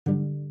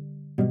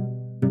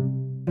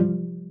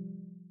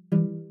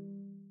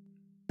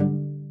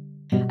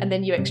and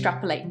then you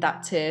extrapolate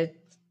that to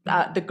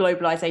the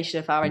globalization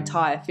of our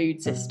entire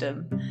food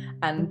system,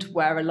 and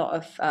where a lot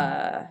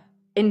of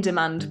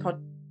in-demand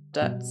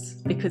products,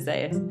 because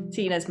they're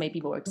seen as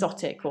maybe more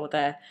exotic, or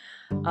they're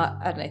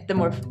I don't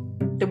know,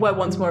 they were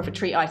once more of a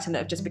treat item that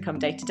have just become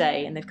day to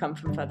day, and they've come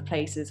from further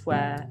places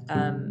where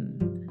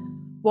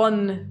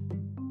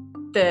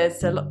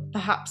there's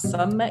perhaps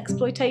some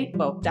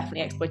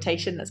definitely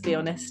exploitation, let's be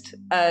honest,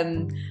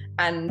 and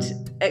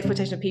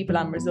exploitation of people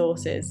and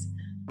resources.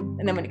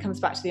 And then when it comes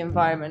back to the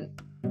environment,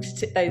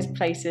 those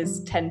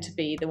places tend to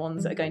be the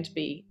ones that are going to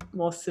be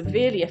more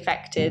severely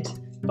affected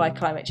by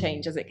climate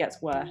change as it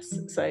gets worse.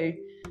 So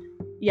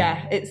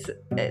yeah,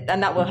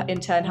 and that will in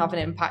turn have an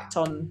impact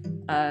on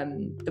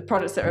the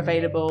products that are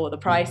available, the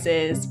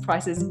prices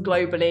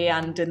globally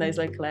and in those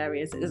local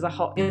areas. It's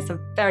a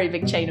very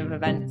big chain of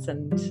events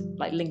and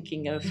like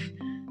linking of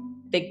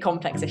big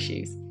complex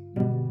issues.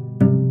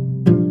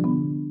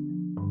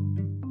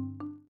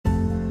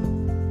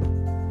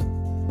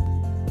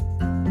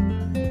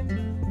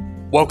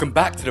 Welcome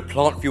back to the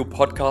Plant Fuel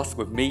Podcast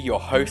with me, your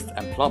host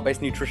and plant-based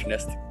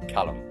nutritionist,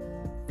 Callum.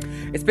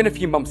 It's been a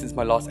few months since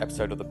my last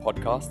episode of the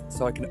podcast,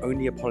 so I can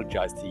only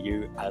apologise to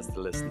you as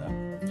the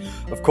listener.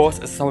 Of course,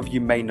 as some of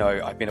you may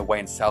know, I've been away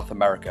in South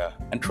America,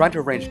 and trying to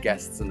arrange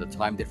guests and the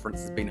time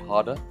difference has been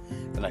harder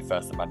than I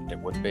first imagined it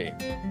would be.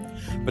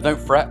 But don't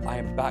fret, I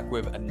am back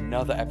with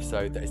another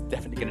episode that is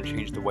definitely going to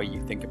change the way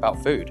you think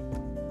about food.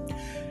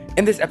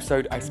 In this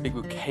episode, I speak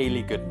with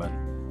Kayleigh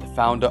Goodman, the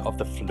founder of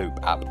the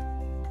Floop app.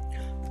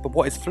 But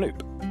what is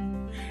Floop?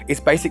 It's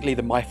basically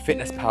the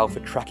MyFitnessPal for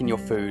tracking your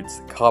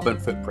food's carbon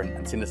footprint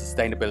and seeing the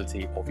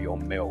sustainability of your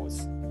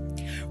meals.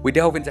 We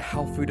delve into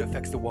how food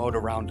affects the world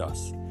around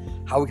us,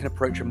 how we can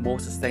approach a more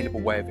sustainable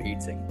way of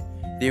eating,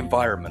 the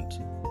environment,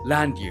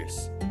 land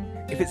use,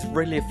 if it's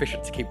really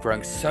efficient to keep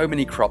growing so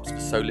many crops for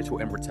so little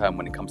in return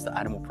when it comes to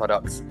animal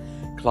products,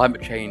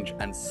 climate change,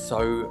 and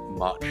so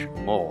much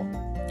more.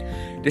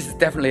 This is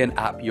definitely an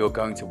app you're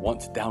going to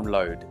want to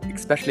download,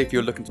 especially if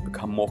you're looking to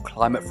become more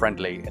climate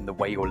friendly in the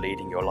way you're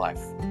leading your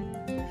life.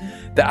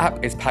 The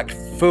app is packed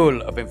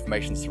full of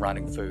information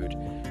surrounding food,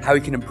 how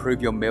you can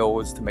improve your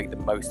meals to make the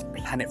most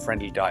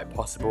planet-friendly diet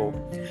possible,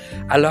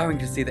 allowing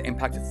you to see the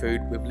impact of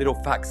food with little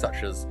facts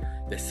such as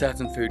that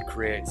certain food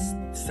creates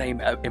the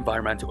same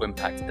environmental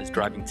impact as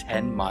driving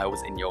 10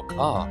 miles in your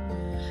car,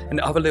 and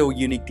other little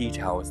unique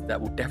details that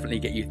will definitely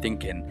get you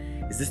thinking,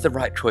 is this the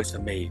right choice for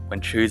me when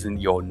choosing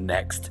your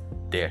next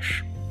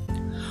dish?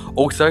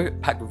 Also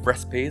packed with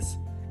recipes,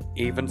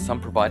 even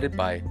some provided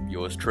by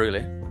yours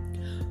truly.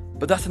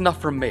 But that's enough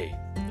from me.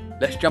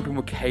 Let's jump in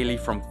with Kayleigh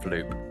from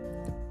Floop.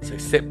 So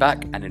sit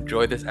back and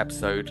enjoy this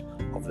episode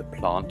of the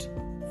Plant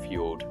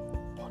Fueled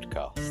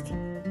Podcast.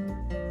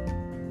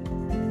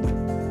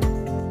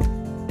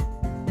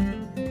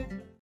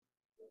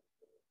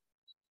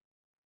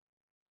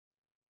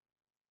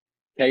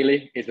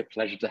 Kayleigh, it's a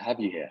pleasure to have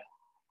you here.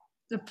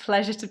 It's a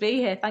pleasure to be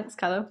here. Thanks,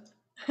 Callum.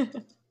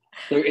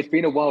 So it's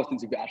been a while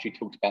since we've actually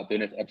talked about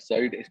doing this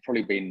episode. It's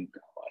probably been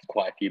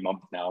quite a few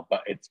months now,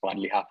 but it's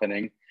finally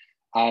happening.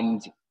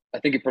 And I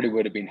think it probably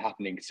would have been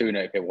happening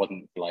sooner if it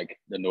wasn't for like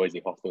the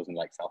noisy hostels in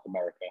like South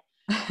America,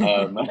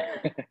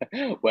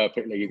 where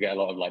apparently you get a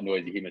lot of like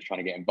noisy humans trying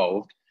to get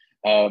involved.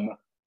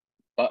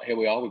 But here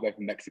we are, we're both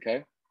from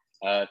Mexico,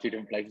 two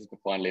different places, but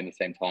finally in the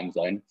same time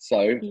zone.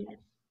 So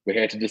we're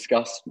here to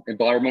discuss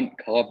environment,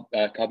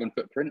 carbon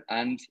footprint,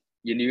 and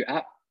your new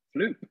app,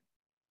 Floop.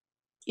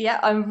 Yeah,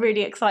 I'm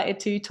really excited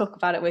to talk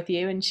about it with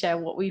you and share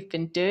what we've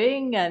been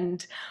doing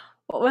and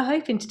what we're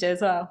hoping to do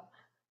as well.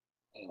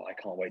 Oh, I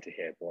can't wait to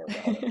hear more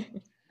about it.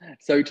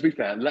 So to be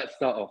fair, let's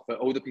start off for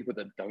all the people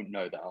that don't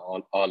know that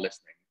are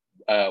listening.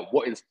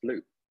 What is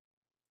Floop?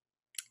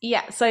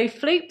 Yeah, so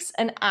Floop's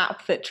an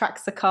app that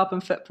tracks the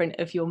carbon footprint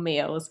of your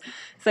meals.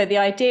 So the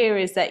idea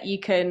is that you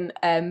can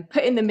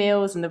put in the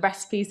meals and the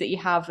recipes that you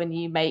have and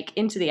you make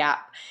into the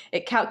app.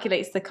 It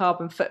calculates the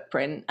carbon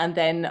footprint, and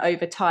then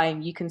over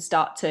time you can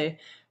start to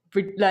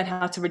learn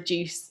how to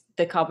reduce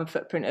the carbon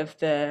footprint of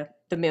the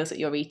meals that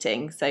you're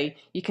eating. So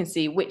you can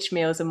see which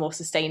meals are more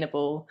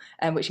sustainable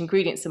and which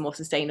ingredients are more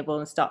sustainable,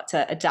 and start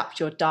to adapt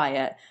your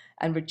diet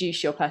and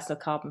reduce your personal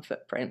carbon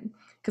footprint.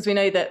 Because we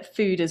know that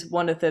food is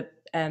one of the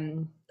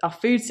our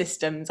food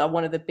systems are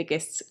one of the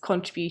biggest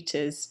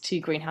contributors to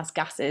greenhouse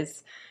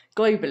gases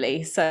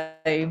globally. So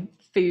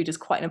food is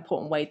quite an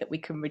important way that we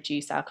can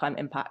reduce our climate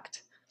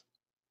impact.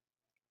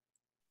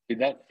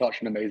 That's such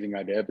an amazing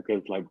idea,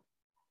 because like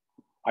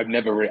I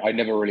never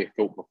really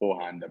thought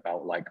beforehand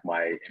about like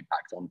my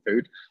impact on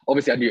food.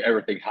 Obviously, I knew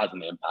everything has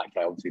an impact.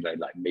 I obviously know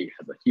like meat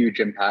has a huge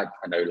impact.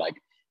 I know like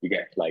you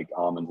get like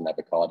almonds and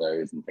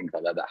avocados and things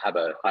like that have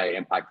a higher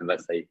impact than,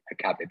 let's say, a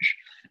cabbage.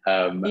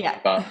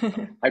 But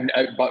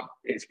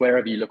it's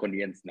wherever you look on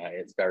the internet,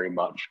 it's very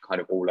much kind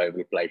of all over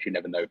the place. You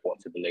never know what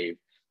to believe.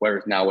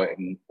 Whereas now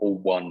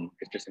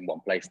it's just in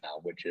one place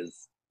now, which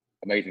is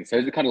amazing. So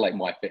it's kind of like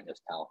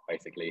MyFitnessPal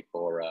basically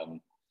for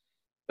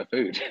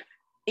food.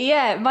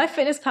 Yeah,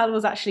 MyFitnessPal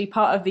was actually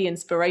part of the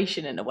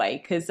inspiration in a way,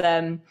 because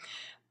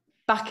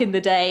back in the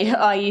day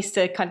I used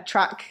to kind of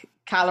track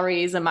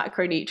calories and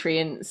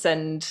macronutrients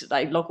and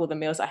like log all the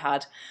meals I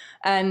had.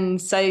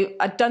 And so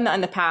I'd done that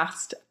in the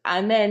past.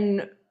 And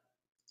then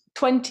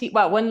when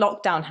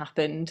lockdown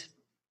happened,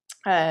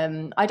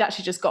 I'd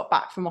actually just got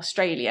back from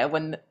Australia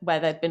where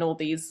there'd been all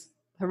these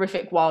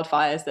horrific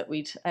wildfires that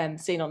we'd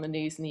seen on the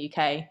news in the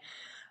UK.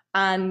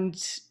 And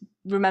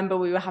remember,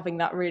 we were having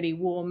that really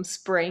warm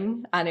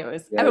spring, and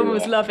everyone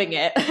was loving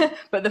it,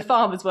 but the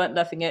farmers weren't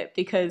loving it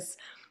because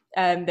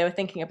they were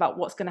thinking about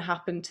what's going to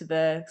happen to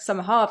the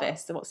summer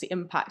harvest and what's the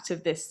impact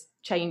of this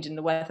change in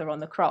the weather on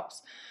the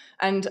crops.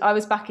 And I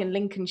was back in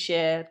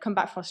Lincolnshire, come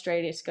back from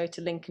Australia to go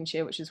to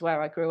Lincolnshire, which is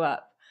where I grew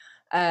up.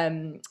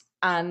 And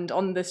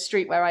on the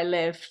street where I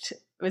lived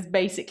was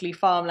basically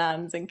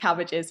farmlands and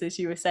cabbages, as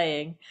you were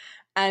saying.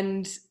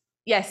 And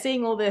yeah,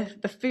 seeing all the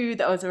food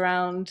that was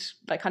around,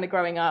 like kind of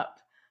growing up,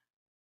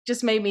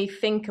 just made me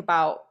think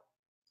about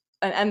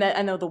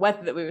and all the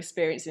weather that we were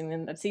experiencing,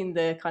 and I'd seen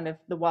the kind of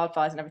the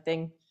wildfires and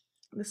everything,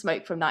 the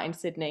smoke from that in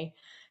Sydney,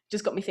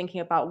 just got me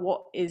thinking about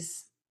what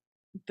is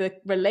the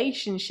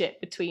relationship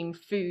between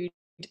food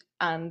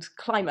and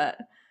climate.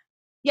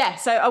 Yeah,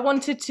 so I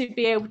wanted to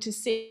be able to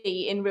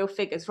see in real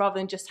figures rather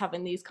than just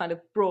having these kind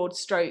of broad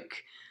stroke,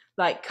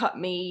 like cut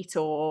meat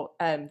or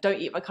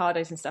don't eat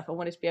avocados and stuff. I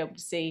wanted to be able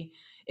to see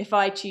if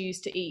I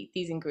choose to eat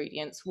these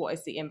ingredients, what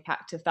is the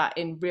impact of that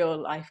in real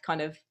life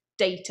kind of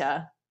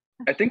data.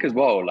 I think as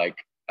well, like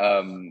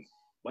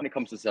when it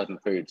comes to certain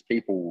foods,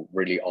 people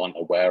really aren't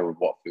aware of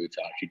what foods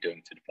are actually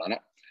doing to the planet.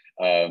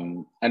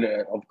 And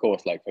of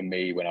course, like for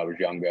me, when I was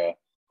younger,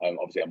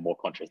 obviously I'm more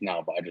conscious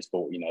now, but I just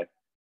thought,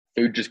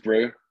 food just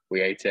grew,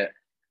 we ate it,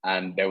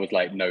 and there was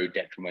like no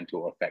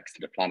detrimental effects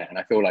to the planet. And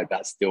I feel like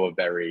that's still a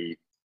very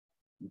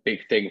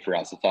big thing for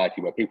our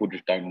society where people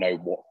just don't know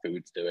what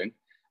food's doing.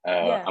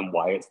 And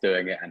why it's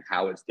doing it and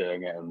how it's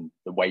doing it and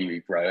the way we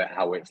grow it,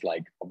 how it's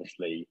like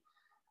obviously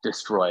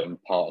destroying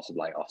parts of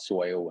like our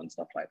soil and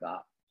stuff like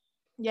that.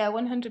 Yeah,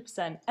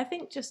 100%. I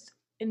think just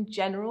in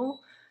general,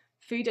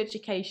 food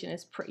education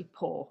is pretty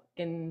poor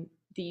in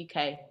the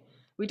UK.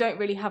 We don't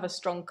really have a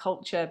strong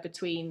culture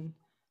between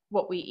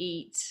what we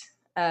eat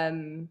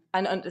and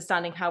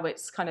understanding how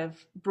it's kind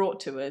of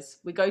brought to us.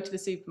 We go to the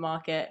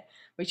supermarket,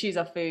 we choose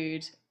our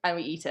food, and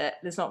we eat it.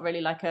 There's not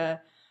really like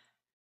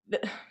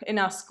in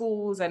our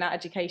schools and our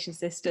education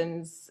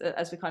systems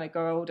as we kind of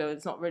grow older,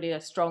 it's not really a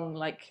strong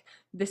like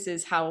this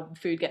is how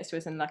food gets to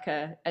us, and like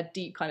a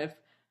deep kind of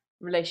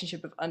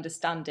relationship of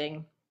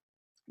understanding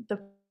the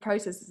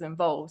processes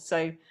involved.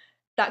 So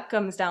that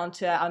comes down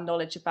to our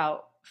knowledge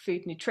about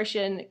food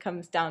nutrition. It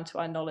comes down to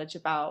our knowledge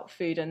about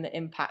food and the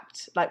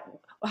impact, like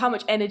how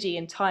much energy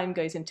and time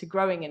goes into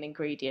growing an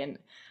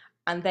ingredient,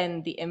 and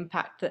then the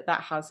impact that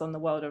that has on the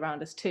world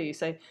around us too.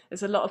 So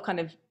there's a lot of kind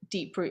of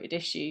deep rooted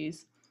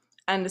issues.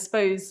 And I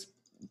suppose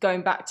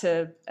going back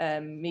to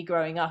me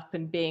growing up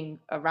and being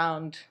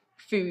around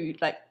food,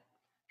 like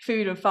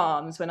food and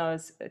farms when I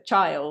was a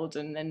child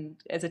and then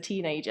as a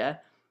teenager,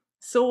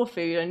 saw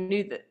food and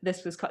knew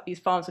that these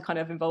farms were kind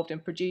of involved in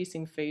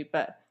producing food,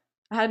 but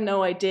I had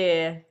no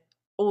idea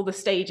all the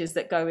stages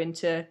that go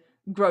into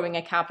growing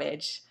a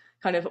cabbage,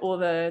 kind of all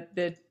the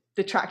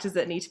tractors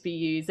that need to be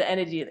used, the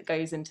energy that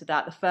goes into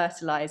that, the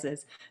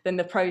fertilizers, then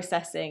the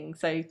processing.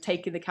 So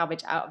taking the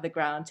cabbage out of the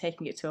ground,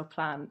 taking it to a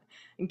plant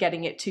and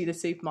getting it to the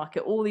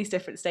supermarket, all these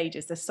different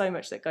stages. There's so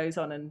much that goes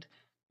on, and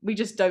we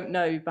just don't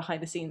know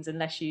behind the scenes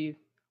unless you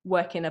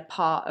work in a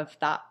part of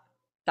that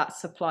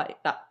supply,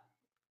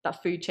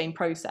 that food chain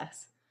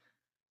process.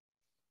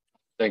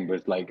 Thing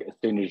was like as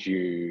soon as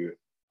you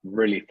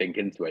really think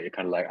into it, you're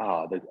kind of like,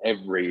 there's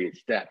every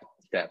step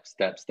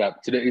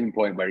to the even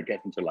point where it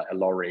gets into like a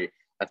lorry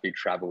has to be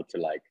traveled to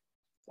like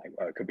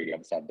it could be the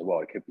other side of the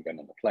world, it could be going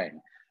on the plane,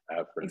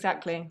 for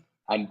exactly instance.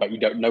 And but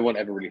no one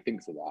ever really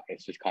thinks of that.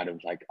 It's just kind of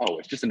like,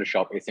 it's just in the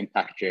shop, it's in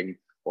packaging,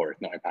 or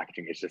it's not in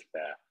packaging, it's just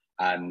there.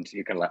 And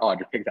you're kind of like, I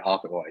just picked it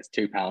up, it's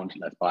 £2,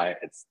 let's buy it,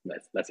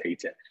 let's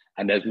eat it.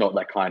 And there's not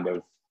that kind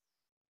of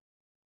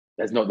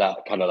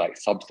like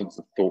substance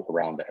of thought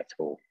around it at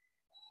all.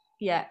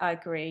 Yeah, I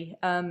agree.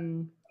 I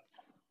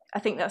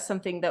think that's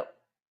something that,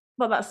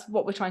 that's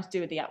what we're trying to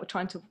do with the app. We're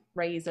trying to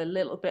raise a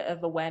little bit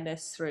of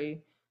awareness through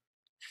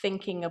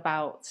thinking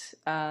about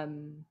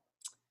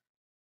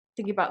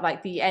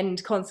like the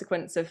end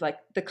consequence of like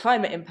the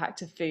climate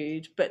impact of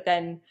food, but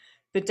then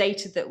the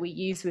data that we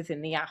use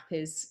within the app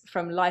is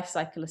from life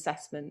cycle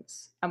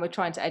assessments, and we're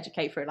trying to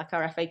educate through like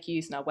our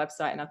FAQs and our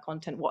website and our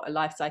content what a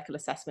life cycle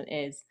assessment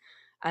is.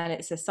 And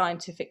it's a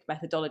scientific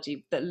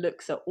methodology that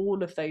looks at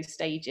all of those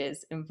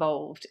stages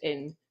involved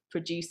in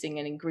producing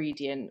an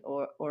ingredient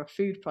or a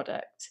food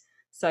product.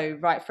 So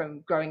right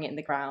from growing it in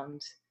the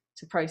ground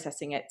to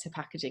processing it to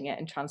packaging it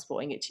and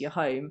transporting it to your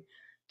home,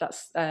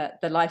 that's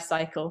the life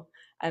cycle.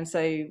 And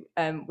so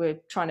we're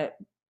trying to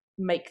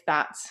make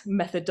that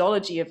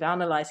methodology of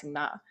analysing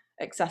that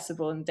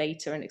accessible in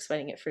data and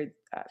explaining it through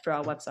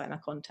our website and our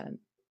content,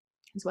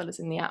 as well as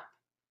in the app.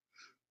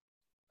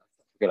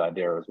 Good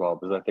idea as well,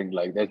 because I think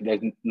like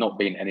there's not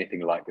been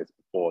anything like this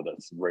before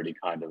that's really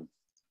kind of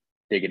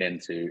digging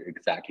into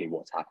exactly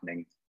what's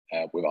happening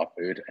with our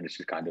food, and it's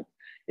just kind of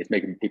it's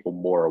making people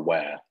more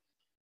aware,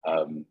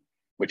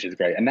 which is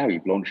great. And now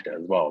you've launched it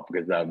as well,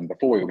 because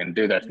before we were going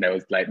to do this, and there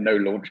was like no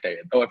launch date.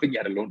 Oh, I think you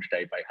had a launch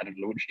date, but it hadn't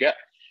launched yet.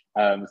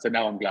 So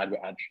now I'm glad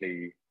we're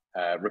actually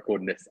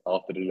recording this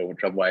after the launch.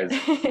 Otherwise,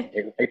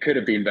 it could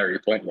have been very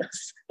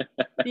pointless.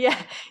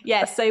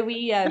 Yeah. So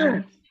we've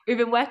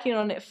been working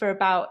on it for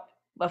about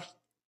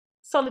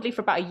solidly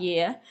for about a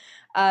year.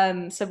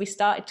 So we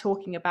started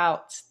talking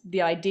about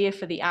the idea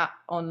for the app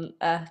on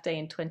Earth Day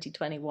in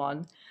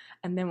 2021.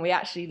 And then we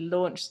actually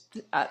launched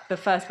the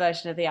first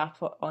version of the app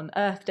on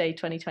Earth Day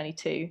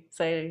 2022.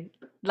 So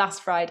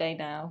last Friday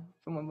now,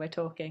 from when we're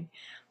talking.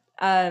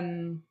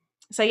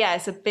 So yeah,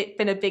 it's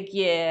been a big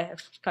year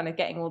of kind of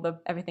getting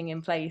everything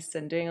in place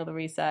and doing all the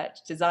research,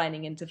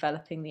 designing and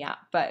developing the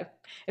app. But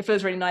it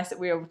feels really nice that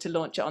we were able to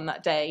launch it on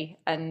that day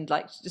and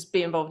like just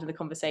be involved in the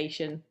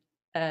conversation.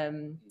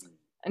 And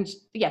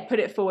yeah, put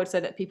it forward so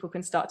that people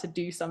can start to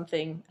do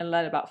something and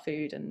learn about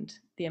food and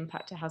the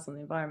impact it has on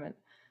the environment.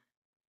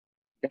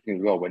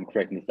 Definitely as well, when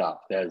creating this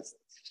app, there's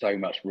so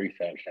much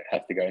research that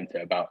has to go into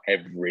about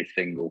every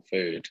single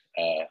food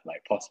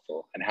like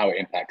possible and how it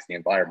impacts the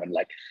environment.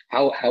 Like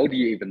how do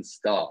you even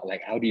start?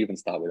 Like how do you even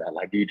start with that?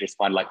 Like do you just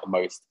find like the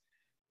most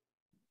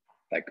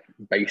like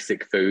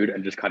basic food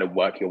and just kind of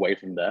work your way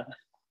from there?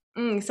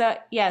 So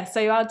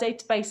our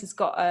database has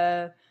got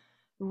a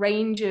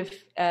range of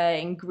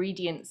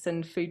ingredients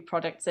and food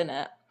products in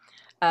it.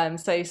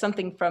 So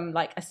something from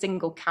like a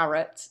single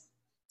carrot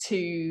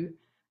to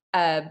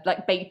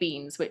like baked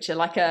beans, which are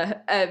like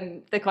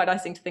they're quite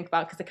nice thing to think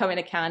about because they come in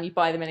a can, you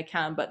buy them in a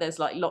can, but there's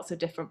like lots of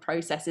different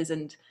processes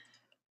and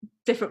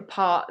different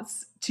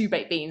parts to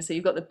baked beans. So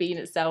you've got the bean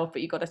itself,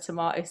 but you've got a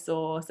tomato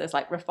sauce, there's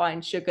like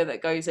refined sugar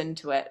that goes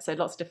into it, so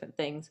lots of different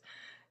things.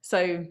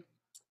 So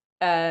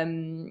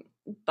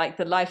like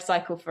the life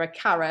cycle for a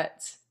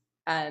carrot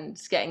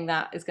and getting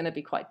that is going to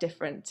be quite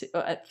different.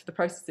 The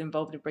process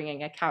involved in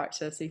bringing a carrot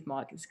to a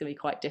supermarket is going to be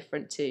quite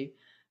different to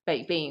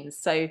baked beans.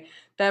 So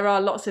there are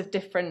lots of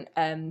different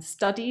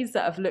studies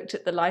that have looked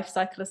at the life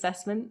cycle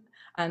assessment,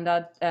 and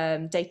our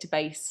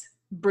database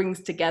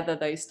brings together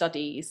those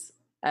studies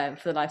for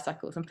the life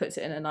cycles and puts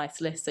it in a nice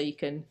list so you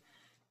can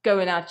go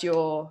and add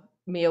your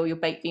meal, your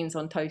baked beans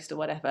on toast or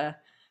whatever,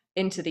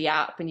 into the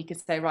app, and you can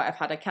say, right, I've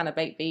had a can of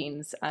baked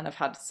beans and I've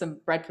had some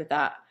bread with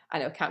that,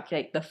 and it'll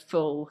calculate the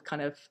full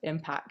kind of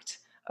impact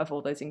of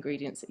all those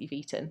ingredients that you've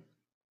eaten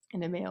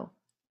in a meal.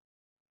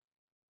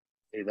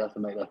 Yeah, that's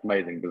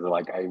amazing because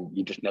like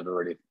you just never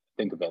really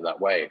think of it that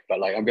way.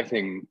 But like I'm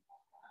guessing,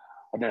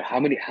 I don't know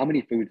how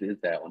many foods is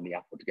there on the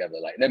app altogether.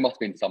 Like there must have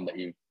been some that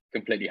you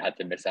completely had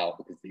to miss out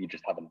because you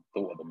just haven't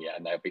thought of them yet,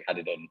 and they'll be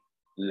added in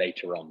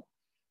later on.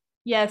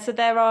 Yeah, so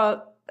there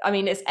are. I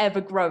mean, it's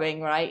ever growing,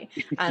 right?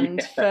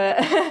 And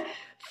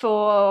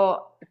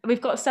for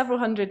we've got several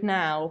hundred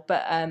now,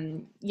 but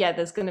yeah,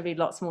 there's going to be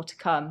lots more to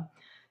come.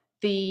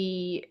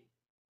 We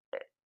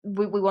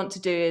want to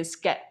do is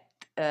get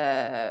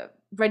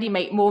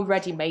more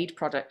ready-made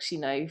products,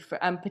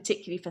 and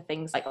particularly for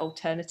things like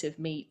alternative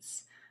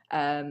meats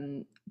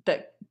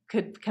that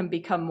can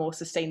become more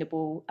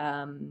sustainable.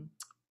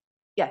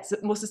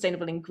 More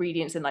sustainable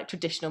ingredients in like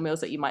traditional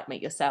meals that you might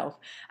make yourself,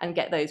 and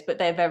get those, but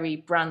they're very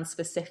brand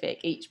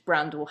specific. Each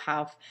brand will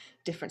have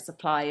different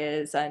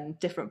suppliers and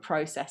different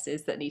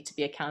processes that need to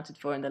be accounted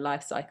for in the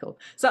life cycle.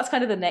 So that's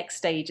kind of the next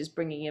stage, is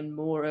bringing in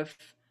more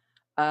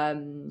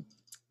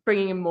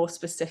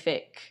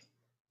specific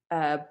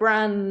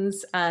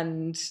brands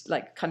and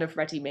like kind of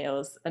ready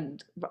meals,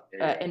 and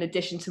in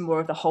addition to more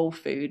of the whole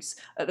foods.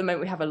 At the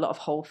moment we have a lot of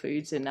whole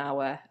foods in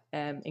our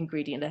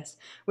ingredient list,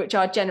 which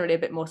are generally a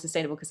bit more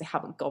sustainable because they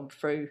haven't gone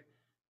through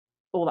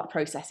all that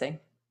processing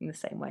in the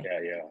same way.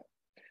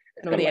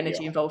 It's and all the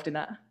energy involved in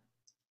that.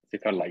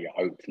 It's kind of like your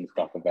oats and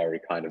stuff are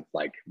very kind of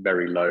like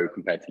very low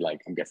compared to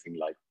like I'm guessing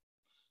like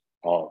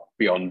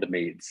beyond the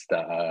meats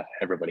that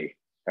everybody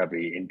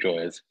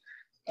enjoys.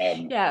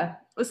 Well,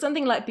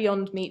 something like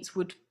Beyond Meats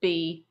would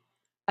be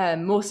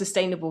more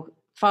sustainable,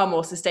 far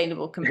more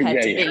sustainable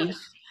compared to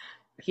beef.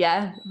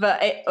 Yeah,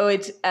 but it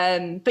would,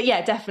 but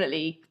yeah,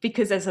 definitely,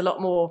 because there's a lot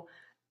more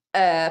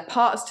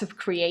parts to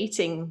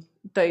creating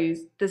those.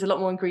 There's a lot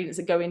more ingredients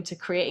that go into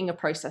creating a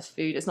processed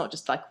food. It's not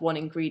just like one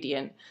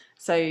ingredient.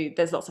 So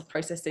there's lots of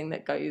processing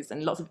that goes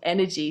and lots of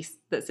energy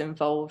that's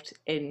involved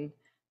in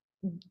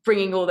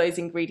bringing all those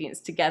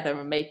ingredients together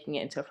and making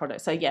it into a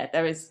product. So yeah,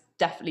 there is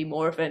definitely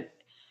more of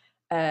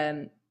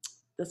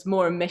there's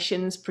more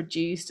emissions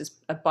produced as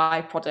a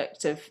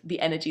byproduct of the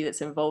energy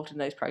that's involved in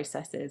those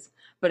processes,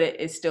 but it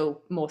is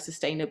still more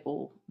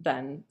sustainable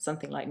than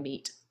something like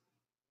meat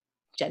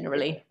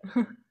generally.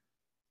 I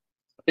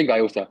think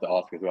I also have to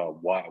ask as well,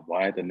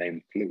 why the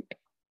name Floop?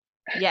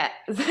 Yeah.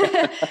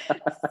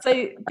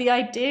 So the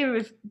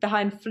idea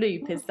behind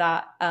Floop is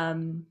that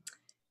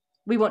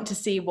we want to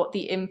see what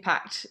the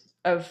impact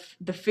of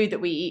the food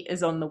that we eat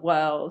is on the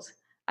world,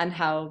 and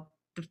how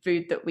the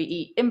food that we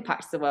eat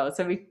impacts the world.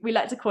 So we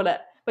like to call it,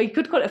 well, you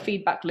could call it a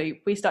feedback loop.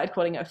 We started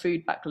calling it a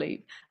foodback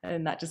loop,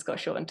 and that just got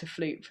shortened to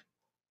Floop.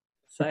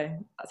 So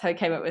that's how we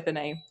came up with the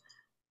name.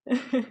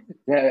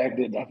 Yeah,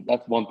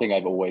 that's one thing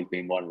I've always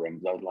been wondering.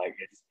 'Cause I was like,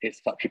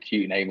 it's such a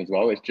cute name as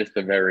well. It's just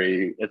a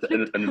very it's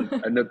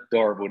an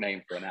adorable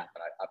name for an app,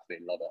 and I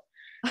absolutely love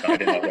it. But I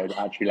didn't know if there was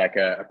actually like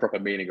a proper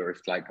meaning, or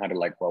it's like kind of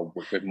like, well,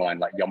 with mine,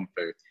 like Yum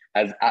Fu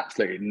has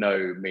absolutely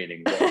no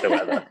meaning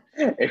whatsoever.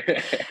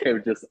 It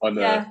was just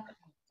Yeah,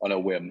 on a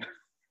whim.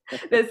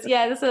 there's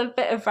a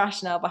bit of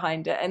rationale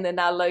behind it, and then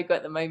our logo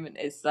at the moment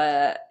is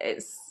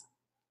it's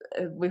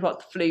we've got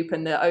the floop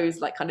and the O's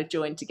like kind of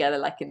joined together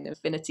like an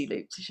infinity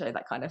loop to show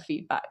that kind of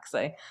feedback.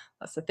 So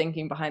that's the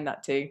thinking behind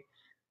that too.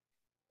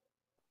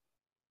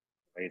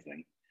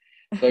 Amazing.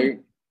 So,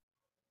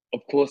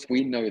 of course,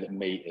 we know that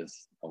meat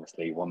is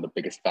obviously one of the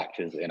biggest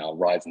factors in our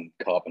rising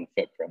carbon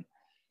footprint.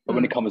 But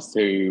when it Mm. comes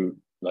to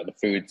like the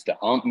foods that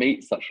aren't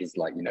meat, such as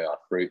like our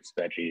fruits,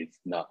 veggies,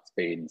 nuts,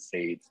 beans,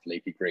 seeds,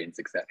 leafy greens,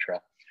 etc.,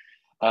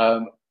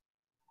 um,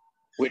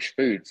 which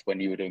foods,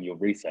 when you were doing your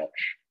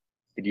research,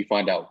 did you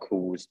find out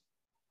caused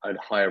a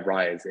higher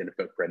rise in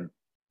footprint,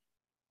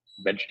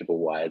 vegetable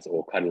wise,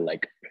 or kind of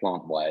like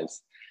plant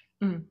wise?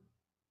 Mm.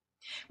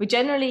 We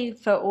generally,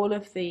 for all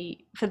of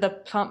for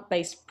the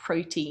plant-based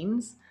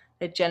proteins,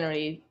 they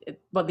generally,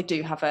 well, they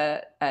do have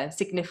a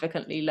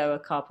significantly lower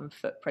carbon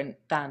footprint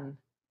than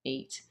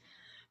meat.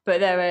 But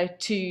there are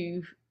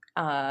two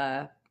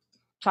uh,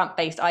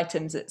 plant-based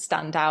items that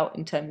stand out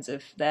in terms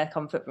of their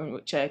carbon footprint,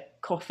 which are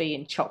coffee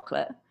and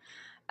chocolate.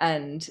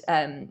 And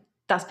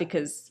that's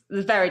because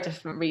there's very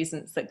different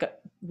reasons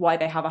why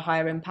they have a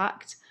higher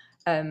impact.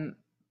 Um,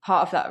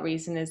 Part of that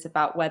reason is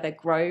about where they're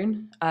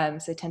grown. So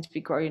they tend to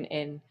be grown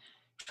in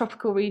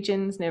tropical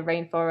regions near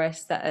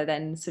rainforests that are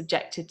then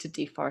subjected to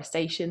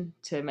deforestation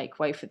to make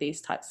way for these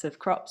types of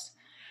crops.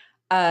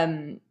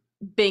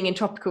 Being in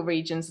tropical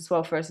regions as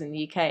well for us in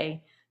the UK,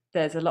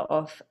 there's a lot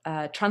of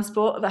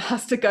transport that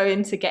has to go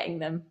into getting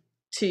them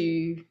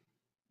to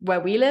where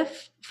we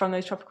live from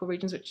those tropical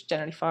regions, which are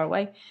generally far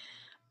away.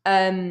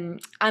 And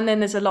then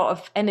there's a lot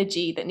of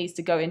energy that needs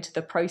to go into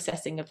the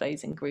processing of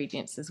those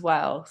ingredients as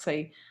well.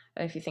 So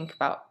if you think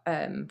about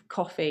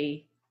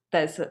coffee,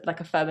 there's like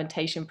a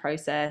fermentation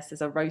process,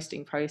 there's a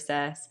roasting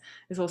process,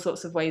 there's all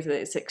sorts of ways that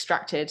it's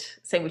extracted.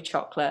 Same with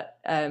chocolate.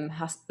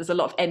 There's a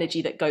lot of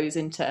energy that goes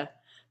into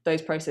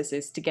those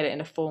processes to get it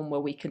in a form where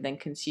we can then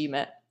consume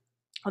it,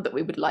 or that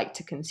we would like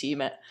to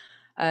consume it.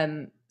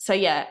 So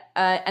yeah,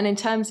 and in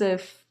terms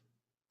of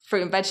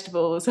fruit and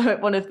vegetables,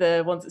 one of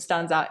the ones that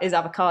stands out is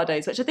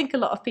avocados, which I think a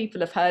lot of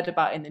people have heard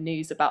about in the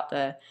news about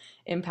the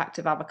impact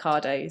of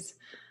avocados.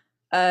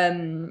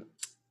 Um,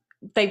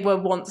 they were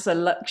once a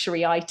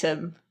luxury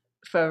item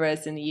for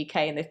us in the UK,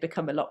 and they've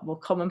become a lot more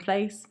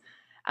commonplace.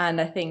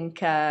 And I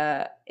think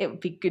it would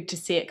be good to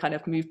see it kind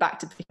of move back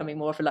to becoming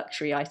more of a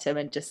luxury item,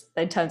 and just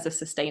in terms of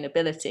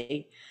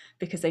sustainability,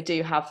 because they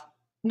do have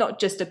not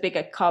just a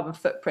bigger carbon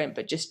footprint,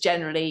 but just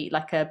generally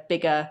like a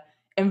bigger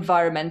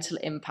environmental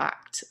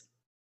impact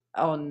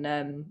on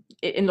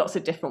in lots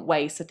of different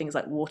ways. So things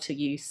like water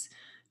use,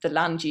 the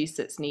land use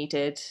that's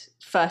needed,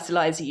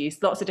 fertilizer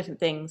use, lots of different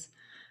things.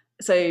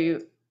 So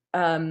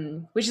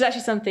which is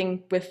actually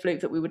something with Fluke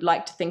that we would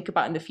like to think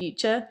about in the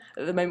future.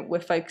 At the moment, we're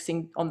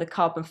focusing on the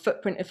carbon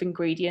footprint of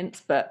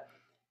ingredients, but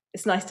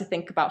it's nice to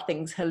think about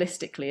things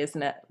holistically,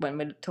 isn't it, when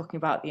we're talking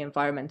about the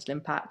environmental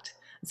impact.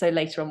 And so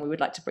later on, we would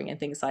like to bring in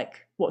things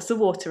like what's the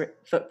water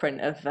footprint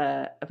of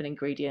an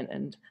ingredient,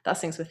 and that's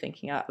things we're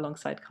thinking out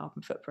alongside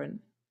carbon footprint.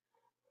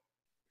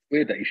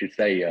 Weird that you should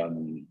say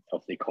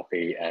obviously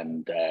coffee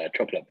and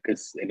chocolate,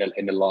 because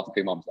in the last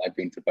 2 months I've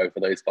been to both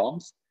of those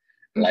farms,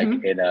 like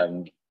Mm-hmm.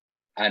 in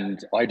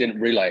and I didn't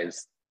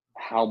realize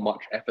how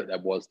much effort there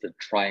was to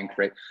try and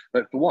create.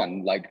 But for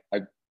one, like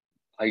I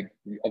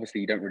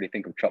obviously you don't really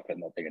think of chocolate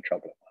not being a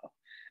chocolate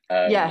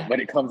bar Yeah,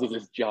 when it comes to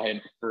this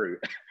giant fruit.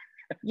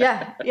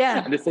 yeah,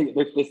 yeah, And this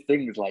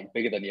thing is like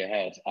bigger than your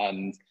head,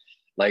 and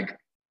like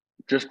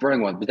just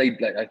growing one. But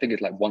I think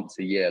it's like once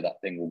a year that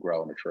thing will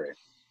grow on a tree,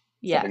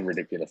 yeah. something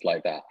ridiculous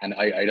like that. And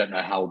I don't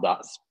know how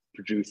that's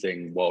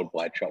producing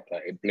worldwide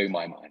chocolate. It blew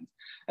my mind,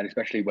 and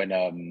especially when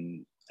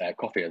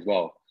coffee as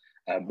well,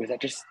 with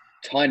that just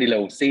tiny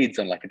little seeds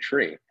on like a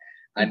tree.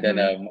 And then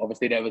Mm-hmm.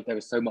 obviously there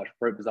was so much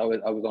because I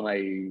was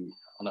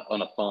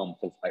on a farm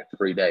for like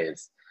 3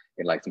 days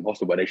in like some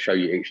hostel where they show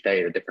you each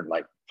day a different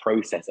like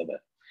process of it.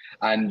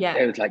 And Yeah,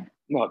 it was like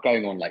not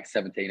going on like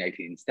 17,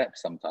 18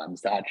 steps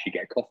sometimes to actually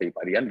get coffee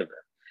by the end of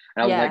it.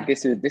 And I was like,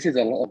 yeah, this is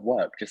a lot of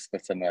work just for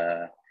some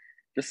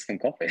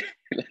coffee.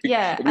 Like,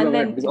 yeah. if you And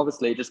have because then,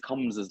 obviously it just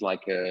comes as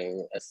like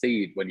a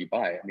seed when you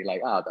buy it, and you're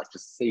like, that's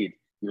just a seed.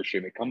 You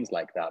assume it comes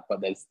like that, but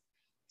there's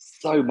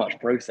so much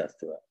process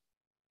to it.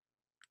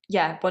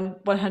 yeah,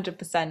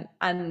 100%.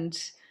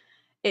 And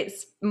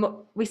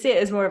we see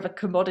it as more of a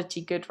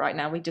commodity good right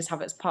now. We just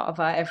have it as part of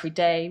our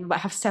everyday. We might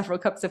have several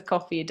cups of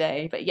coffee a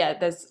day, but yeah,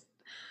 there's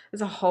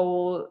a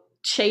whole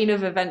chain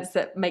of events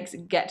that makes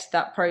it get to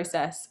that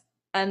process,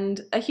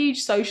 and a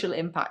huge social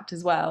impact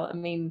as well. I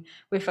mean,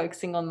 we're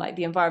focusing on like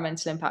the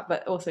environmental impact,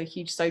 but also a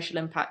huge social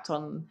impact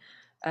on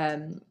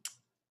um,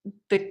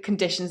 the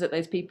conditions that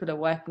those people are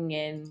working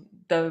in,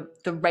 the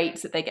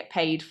rates that they get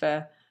paid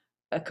for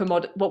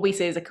what we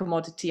see as a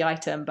commodity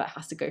item, but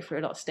has to go through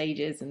a lot of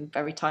stages and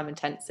very time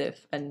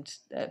intensive, and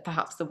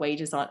perhaps the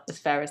wages aren't as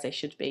fair as they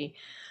should be.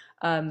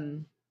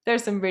 There are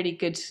some really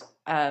good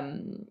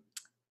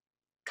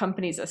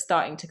companies that are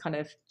starting to kind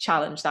of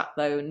challenge that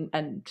though,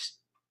 and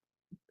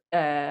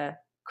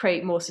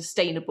create more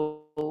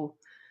sustainable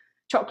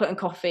chocolate and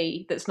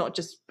coffee that's not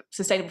just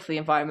sustainable for the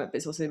environment, but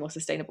it's also more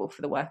sustainable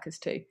for the workers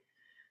too.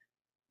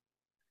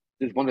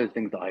 It's one of the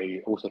things that I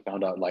also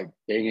found out, like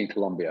being in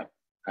Colombia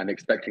and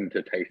expecting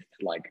to taste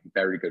like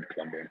very good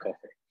Colombian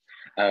coffee.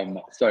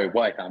 So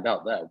what I found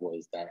out there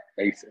was that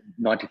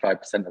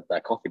 95% of their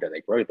coffee that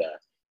they grow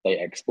there, they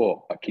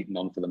export but keep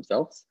none for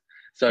themselves.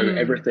 So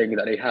everything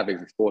that they have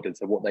is exported.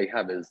 So what they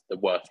have is the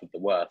worst of the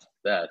worst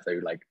there. So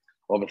like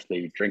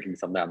obviously drinking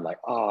some now, I'm like,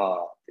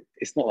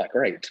 it's not that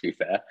great to be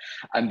fair.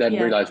 And then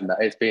realizing that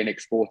it's being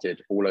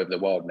exported all over the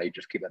world and they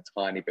just keep that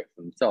tiny bit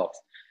for themselves,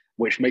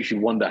 which makes you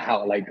wonder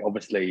how, like,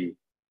 obviously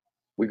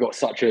we got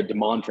such a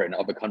demand for it in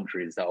other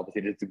countries that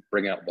obviously just to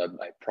bring up the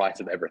like price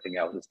of everything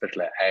else,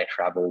 especially like air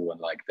travel and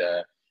like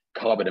the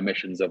carbon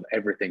emissions of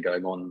everything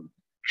going on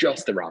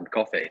just around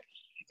coffee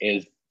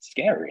is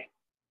scary.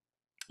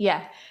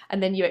 Yeah,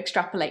 and then you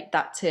extrapolate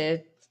that to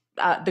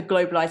the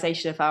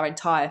globalization of our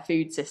entire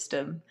food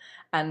system,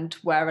 and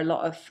where a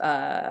lot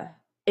of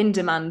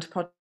in-demand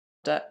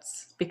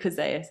products, because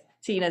they're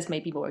seen as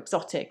maybe more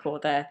exotic, or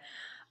they're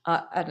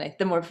I don't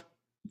know,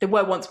 they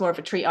were once more of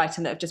a treat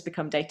item that have just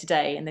become day to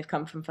day, and they've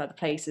come from further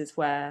places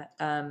where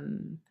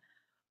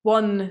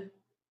one,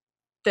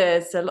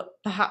 there's a lot,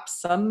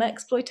 perhaps some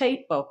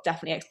exploitation, well,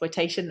 definitely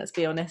exploitation, let's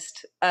be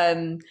honest,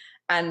 and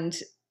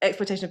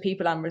exploitation of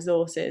people and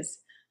resources.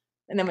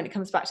 And then when it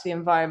comes back to the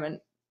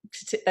environment,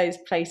 those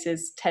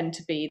places tend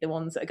to be the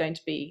ones that are going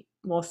to be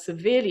more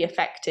severely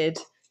affected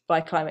by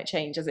climate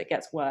change as it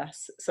gets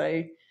worse.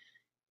 So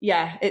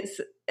yeah,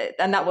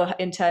 and that will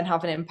in turn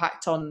have an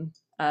impact on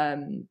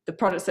the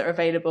products that are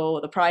available,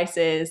 the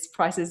prices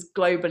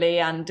globally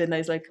and in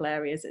those local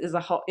areas.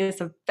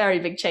 It's a very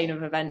big chain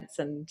of events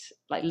and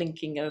like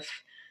linking of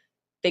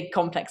big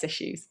complex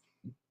issues.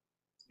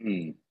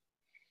 So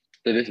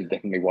this is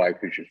definitely why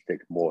we should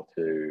stick more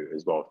to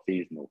as well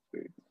seasonal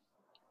food,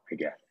 I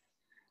guess.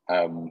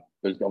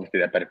 There's obviously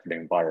that benefit for the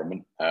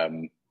environment.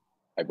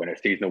 Like when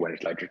it's seasonal, when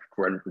it's like just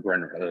growing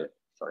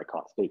sorry, I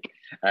can't speak.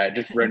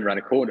 Just running around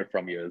a corner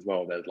from you as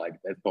well. There's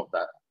not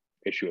that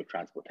issue of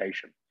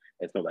transportation.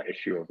 It's not that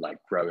issue of like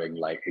growing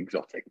like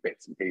exotic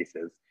bits and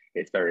pieces.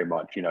 It's very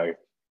much,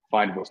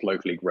 find what's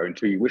locally grown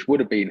to you, which would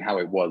have been how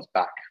it was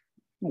back,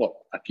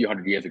 a few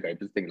hundred years ago,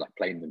 because things like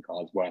planes and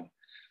cars weren't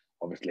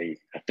obviously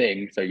a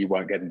thing. So you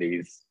weren't getting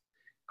these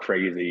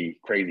crazy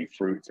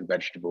fruits and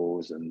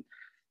vegetables and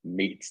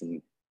meats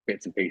and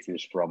bits and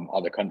pieces from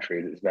other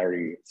countries. It's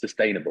very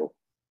sustainable.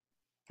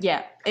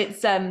 Yeah,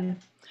 it's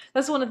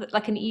that's one of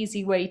like an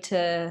easy way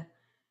to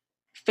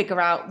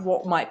figure out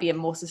what might be a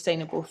more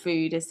sustainable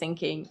food is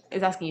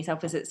asking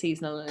yourself, is it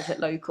seasonal and is it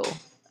local?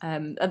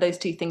 Are those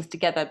two things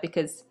together?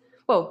 Because,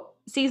 well,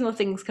 seasonal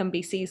things can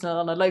be seasonal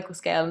on a local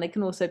scale and they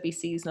can also be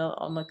seasonal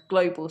on a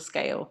global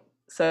scale.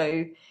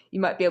 So you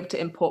might be able to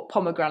import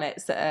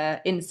pomegranates that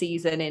are in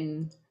season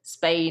in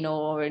Spain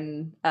or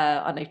in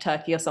I don't know,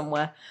 Turkey or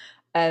somewhere,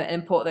 and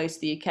import those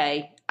to the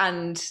UK,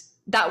 and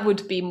that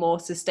would be more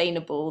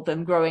sustainable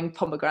than growing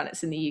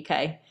pomegranates in the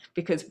UK,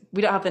 because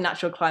we don't have the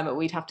natural climate.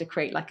 We'd have to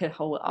create like a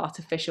whole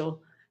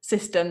artificial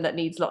system that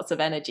needs lots of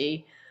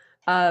energy.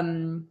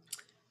 So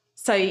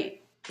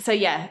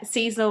yeah,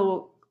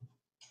 seasonal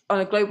on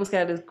a global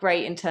scale is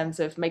great in terms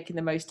of making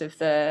the most of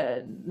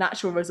the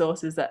natural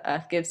resources that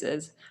Earth gives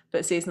us,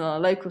 but seasonal on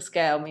a local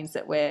scale means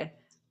that we're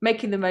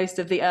making the most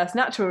of the Earth's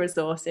natural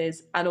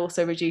resources and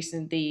also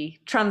reducing the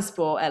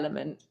transport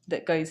element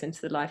that goes into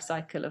the life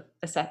cycle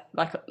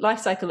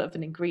of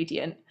an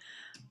ingredient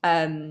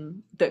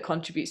that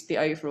contributes to the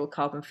overall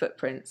carbon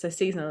footprint. So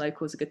seasonal and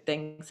local is a good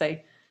thing. So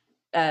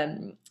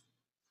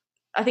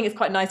I think it's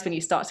quite nice when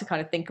you start to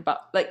kind of think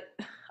about, like,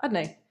 I don't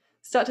know,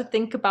 start to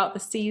think about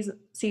the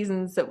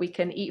seasons that we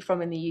can eat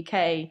from in the UK,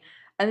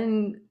 and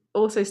then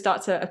also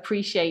start to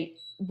appreciate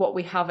what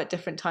we have at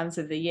different times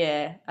of the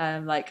year.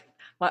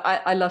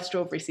 I love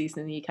strawberry season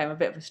in the UK. I'm a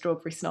bit of a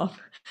strawberry snob.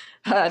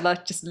 I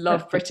just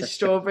love British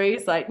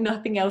strawberries. Like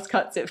nothing else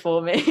cuts it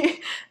for me.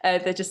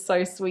 They're just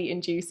so sweet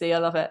and juicy. I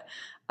love it.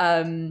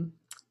 And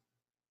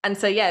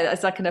so, yeah,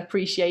 there's like an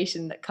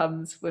appreciation that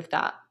comes with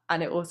that.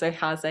 And it also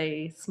has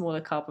a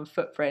smaller carbon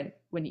footprint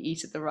when you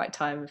eat at the right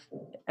time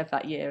of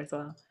that year as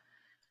well.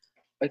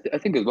 I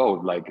think as well,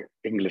 like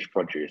English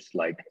produce,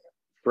 like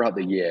throughout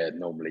the year,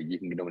 normally you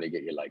can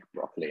get your like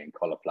broccoli and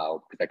cauliflower,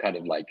 because they're kind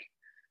of like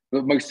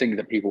most things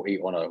that people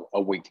eat on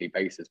a weekly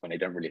basis when they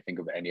don't really think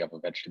of any other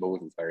vegetables.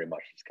 It's very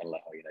much just kind of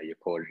like, your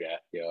courgette,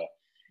 your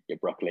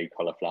broccoli,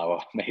 cauliflower,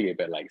 maybe a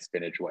bit like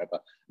spinach or whatever.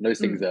 And those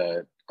things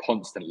are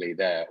constantly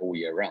there all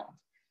year round.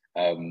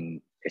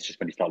 It's just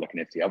when you start looking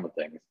into the other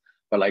things.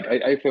 But like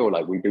I feel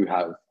like we do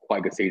have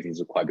quite good seasons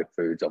of quite good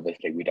foods.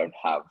 Obviously, we don't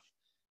have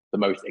the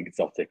most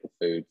exotic of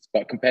foods,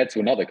 but compared to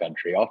another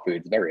country, our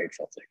food's very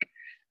exotic.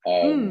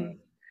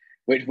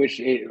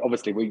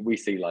 obviously we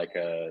see like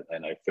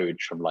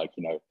foods from like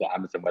the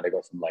Amazon where they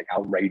got some like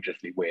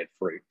outrageously weird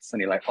fruits,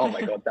 and you're like, oh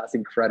my god, that's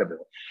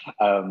incredible.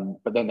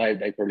 But then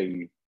they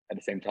probably at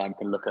the same time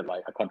can look at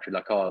like a country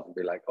like ours and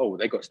be like, oh,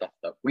 they got stuff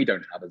that we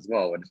don't have as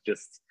well. And it's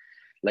just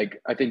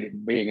like, I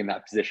think being in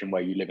that position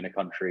where you live in a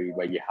country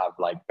where you have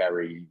like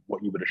very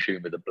what you would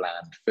assume is a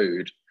bland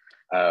food,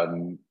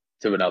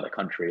 to another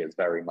country is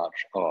very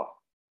much, oh,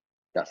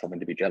 that's something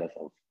to be jealous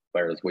of.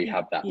 Whereas we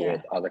have that Yeah.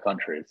 with other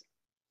countries.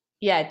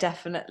 Yeah,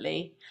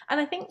 definitely. And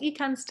I think you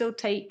can still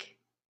take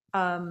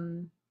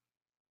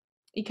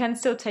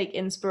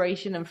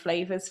inspiration and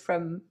flavors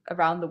from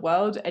around the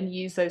world and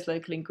use those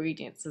local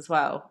ingredients as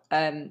well.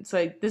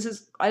 So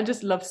I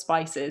just love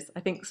spices.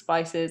 I think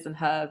spices and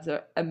herbs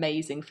are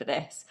amazing for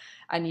this,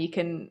 and you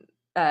can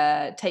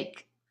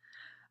take.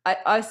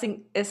 I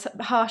think it's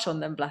harsh on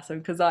them, bless them,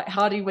 because like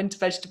hardy winter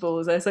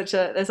vegetables are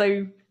they're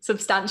so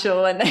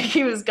substantial and they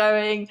keep us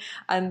going,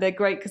 and they're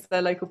great because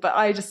they're local. But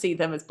I just see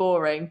them as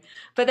boring.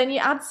 But then you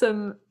add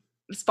some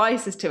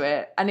spices to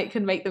it, and it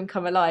can make them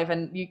come alive,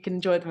 and you can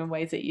enjoy them in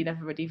ways that you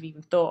never really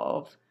even thought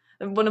of.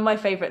 And one of my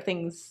favorite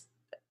things,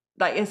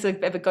 like it's a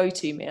bit of a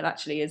go-to meal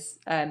actually, is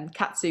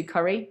katsu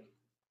curry,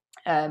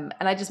 and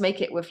I just make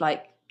it with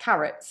like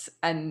carrots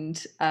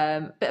and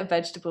a bit of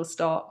vegetable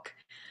stock,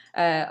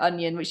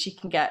 onion, which you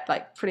can get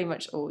like pretty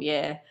much all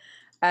year.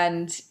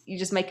 And you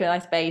just make a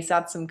nice base,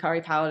 add some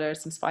curry powder,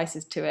 some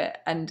spices to it,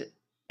 and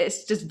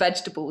it's just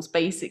vegetables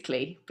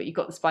basically. But you've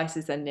got the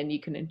spices, and then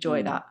you can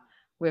enjoy that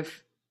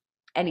with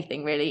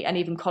anything really, and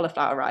even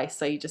cauliflower rice.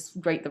 So you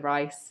just grate the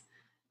rice,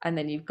 and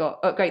then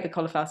grate the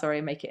cauliflower, sorry,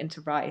 and make it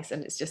into rice,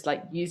 and it's just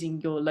like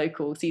using your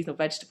local seasonal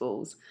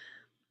vegetables,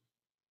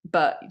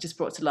 but just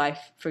brought to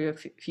life through a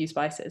few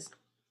spices.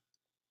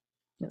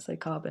 It's low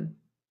carbon.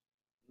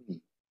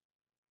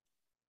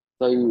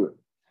 So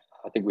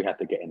I think we have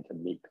to get into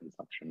meat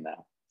consumption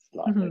now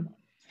slightly.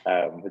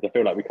 Because I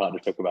feel like we can't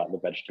just talk about the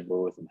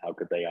vegetables and how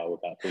good they are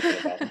without talking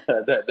about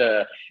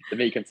the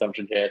meat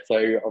consumption here.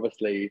 So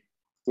obviously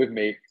with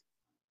meat,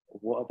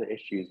 what are the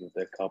issues with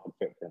the carbon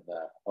footprint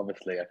there?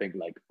 Obviously, I think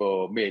like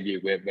for me and you,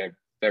 we're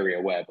very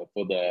aware, but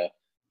for the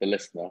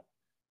listener,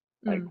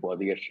 like what are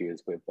the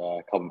issues with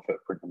carbon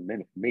footprint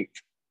and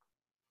meat?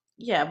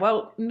 Yeah,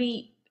 well,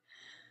 meat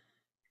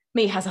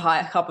has a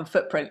higher carbon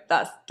footprint.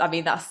 That's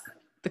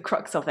the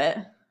crux of it.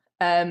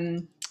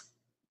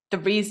 The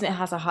reason it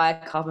has a higher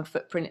carbon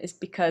footprint is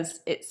because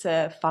it's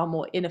a far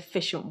more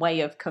inefficient way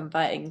of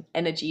converting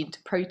energy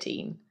into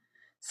protein.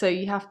 So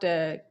you have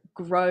to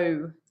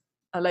grow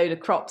a load of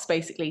crops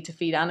basically to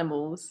feed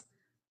animals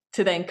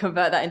to then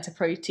convert that into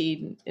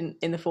protein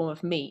in the form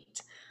of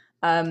meat.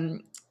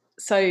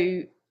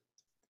 So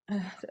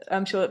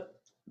I'm sure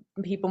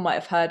people might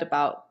have heard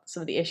about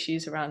some of the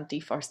issues around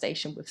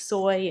deforestation with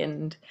soy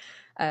and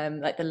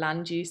like the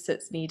land use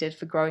that's needed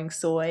for growing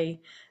soy,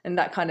 and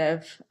that kind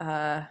of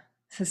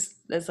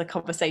there's a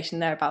conversation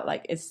there about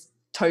like, is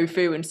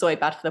tofu and soy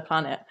bad for the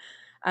planet?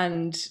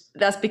 And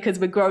that's because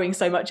we're growing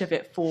so much of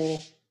it for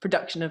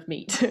production of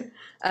meat.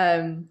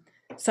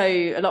 So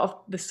a lot of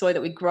the soy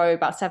that we grow,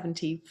 about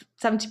 70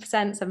 odd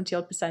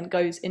percent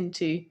goes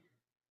into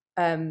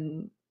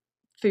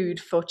food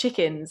for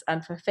chickens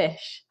and for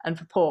fish and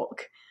for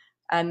pork,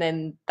 and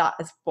then that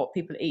is what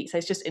people eat. So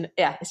it's just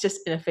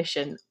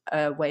inefficient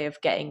way of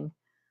getting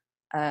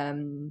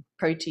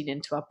protein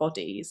into our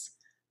bodies,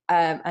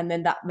 and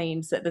then that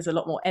means that there's a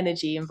lot more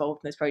energy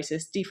involved in this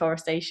process.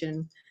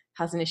 Deforestation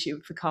has an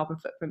issue for carbon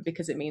footprint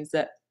because it means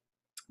that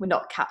we're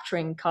not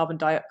capturing carbon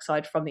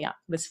dioxide from the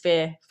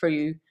atmosphere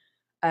through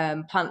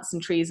plants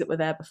and trees that were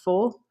there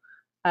before.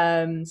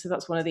 So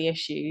that's one of the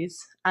issues.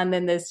 And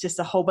then there's just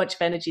a whole bunch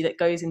of energy that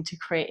goes into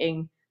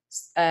creating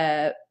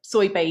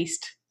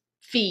soy-based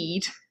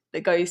feed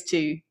that goes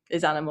to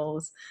those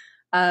animals.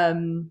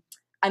 And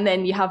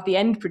then you have the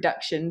end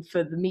production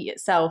for the meat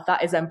itself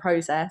that is then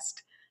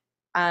processed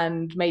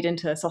and made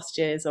into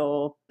sausages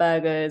or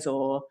burgers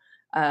or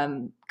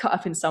cut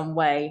up in some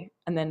way.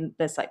 And then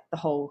there's like the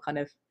whole kind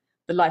of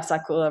the life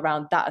cycle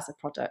around that as a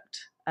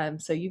product.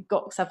 So you've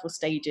got several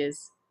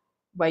stages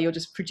where you're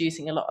just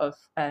producing a lot of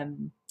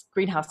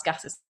greenhouse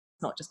gases,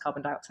 not just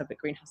carbon dioxide, but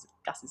greenhouse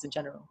gases in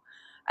general.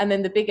 And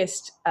then the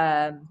biggest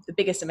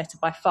emitter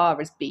by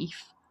far is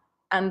beef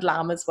and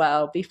lamb as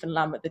well. Beef and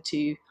lamb are the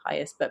two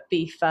highest, but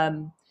beef,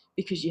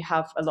 because you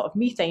have a lot of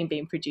methane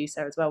being produced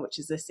there as well, which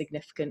is a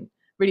significant,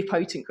 really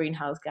potent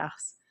greenhouse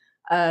gas.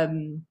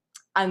 And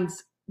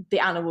the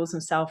animals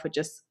themselves are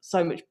just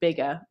so much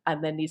bigger,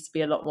 and there needs to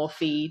be a lot more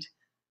feed,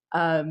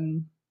 a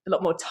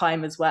lot more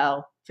time as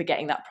well for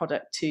getting that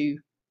product to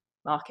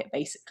market,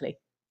 basically.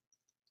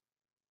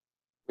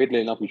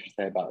 Weirdly enough, you should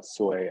say about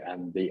soy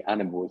and the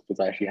animals,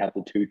 because I actually have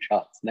the two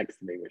charts next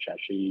to me, which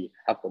actually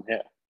have them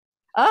here.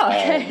 Oh,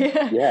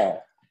 okay. Yeah,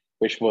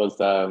 which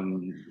was,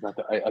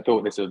 I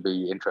thought this would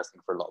be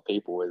interesting for a lot of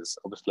people, is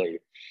obviously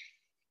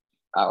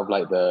out of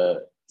like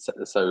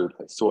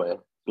soy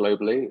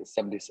globally,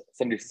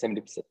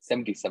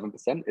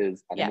 77%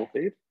 is animal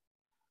feed.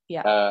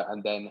 Yeah.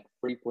 And then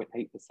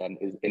 3.8%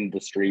 is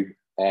industry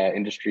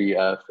industry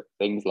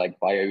things like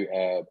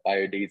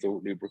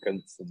biodiesel,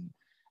 lubricants, and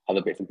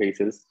other bits and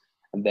pieces.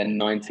 And then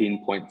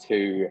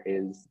 19.2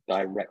 is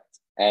direct.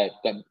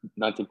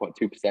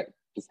 19.2%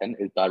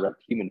 is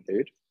direct human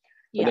food.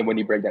 But then when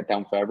you break that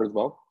down further as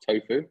well,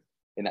 tofu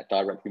in that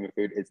direct human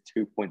food is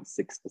 2.6%.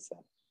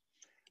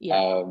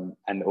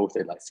 And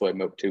also like soy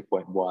milk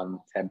 2.1,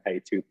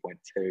 tempeh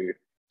 2.2.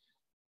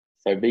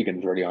 So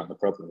vegans really aren't the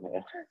problem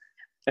here.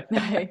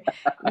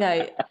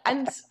 No.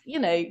 And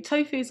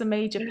tofu is a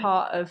major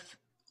part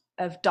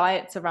of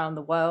diets around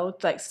the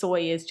world. Like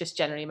soy is just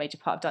generally a major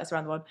part of diets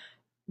around the world.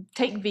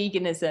 Take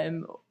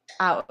veganism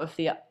out of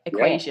the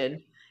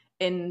equation.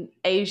 In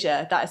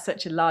Asia, that is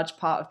such a large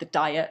part of the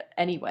diet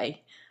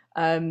anyway,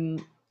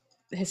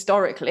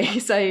 historically.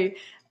 So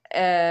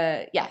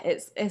it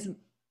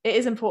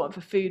is important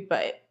for food,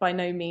 but by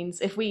no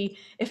means,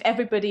 if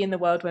everybody in the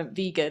world went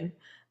vegan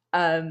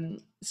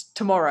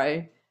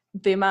tomorrow,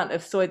 the amount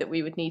of soy that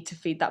we would need to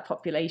feed that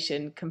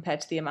population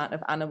compared to the amount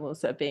of animals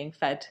that are being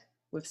fed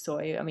with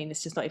soy, I mean,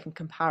 it's just not even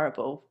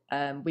comparable.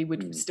 We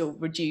would still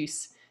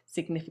reduce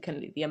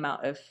significantly the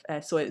amount of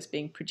soy that's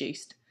being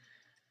produced.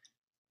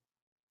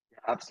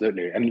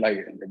 Absolutely, and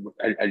like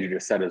as you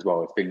just said as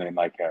well, it's been in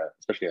like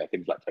especially like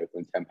things like tofu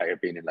and tempeh have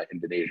been in like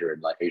Indonesia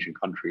and like Asian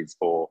countries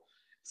for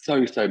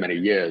so many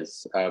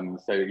years.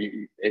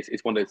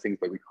 It's one of those things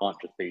where we can't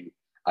just be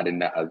adding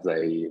that as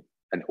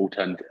an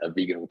alternative, a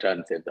vegan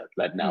alternative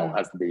that now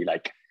has to be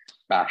like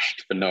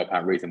bashed for no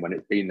apparent reason when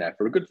it's been there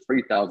for a good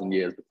 3,000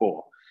 years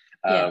before.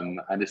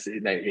 And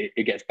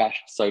it gets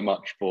bashed so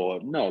much for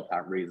no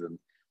apparent reason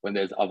when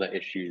there's other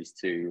issues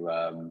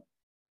to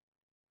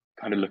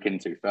kind of look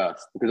into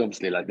first, because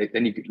obviously like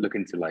then you could look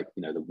into like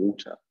the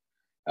water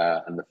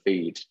and the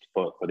feed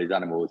for these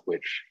animals,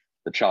 which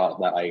the chart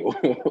that I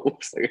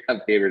also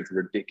have here is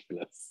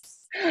ridiculous.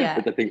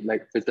 But I think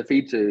like it's the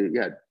feed to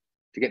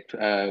get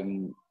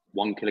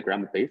 1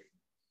 kilogram of beef,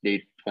 you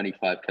need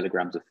 25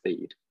 kilograms of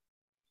feed.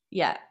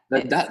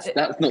 That's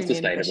not really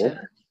sustainable.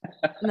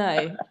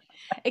 No,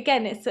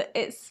 again,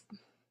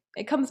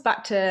 it comes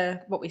back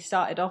to what we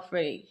started off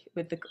really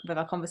with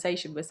our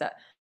conversation, was that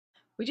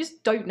we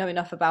just don't know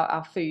enough about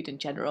our food in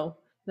general,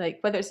 like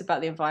whether it's about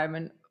the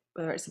environment,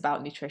 whether it's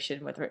about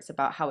nutrition, whether it's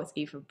about how it's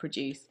even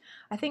produced.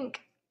 I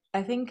think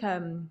I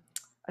don't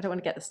want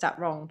to get the stat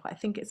wrong, but I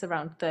think it's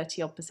around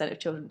 30% of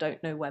children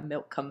don't know where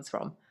milk comes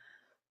from.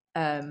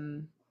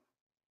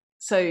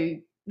 So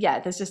yeah,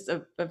 there's just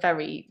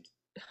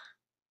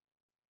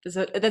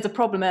there's a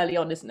problem early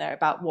on, isn't there,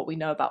 about what we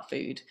know about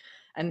food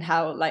and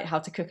how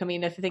to cook. I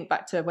mean, if you think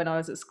back to when I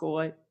was at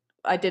school,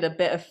 I did a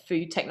bit of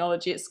food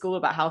technology at school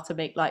about how to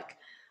make like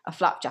a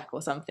flapjack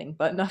or something,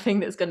 but nothing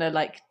that's going to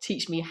like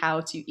teach me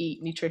how to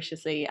eat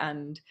nutritiously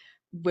and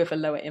with a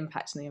lower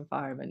impact on the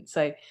environment.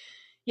 So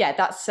yeah,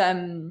 that's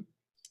then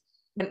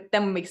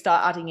when we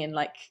start adding in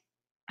like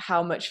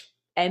how much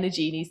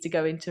energy needs to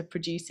go into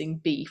producing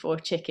beef or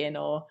chicken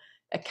or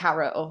a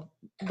carrot, or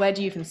where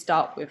do you even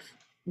start with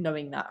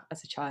knowing that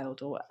as a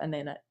child, and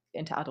then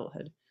into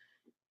adulthood?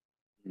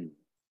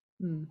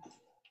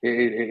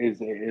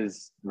 It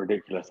is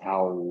ridiculous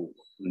how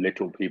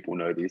little people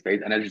know these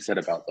days. And as you said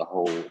about the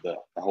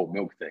whole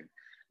milk thing,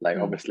 like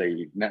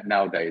obviously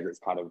nowadays it's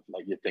kind of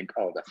like you think,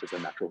 oh, that's just a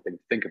natural thing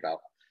to think about.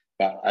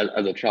 But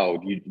as a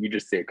child, you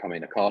just see it come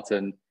in a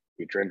carton,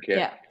 you drink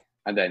it,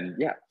 and then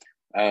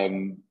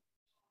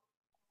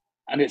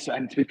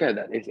and to be fair,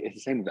 that it's the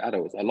same with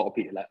adults. A lot of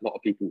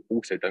people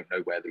also don't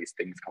know where these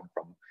things come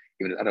from,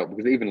 even as adults.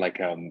 Because even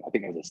like I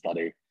think there was a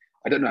study.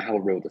 I don't know how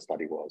real the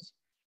study was.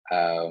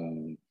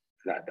 Sorry,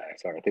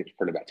 I think it's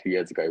probably about 2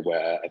 years ago,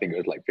 where I think it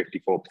was like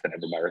 54%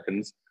 of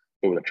Americans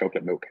thought that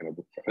chocolate milk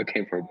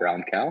came from a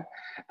brown cow.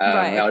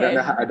 Now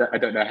I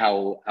don't know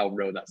how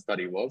real that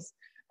study was,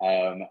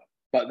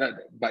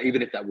 but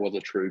even if that was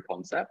a true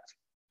concept,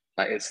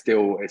 like it's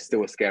still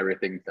a scary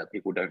thing that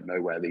people don't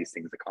know where these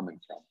things are coming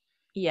from.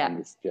 And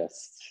it's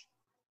just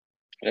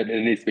there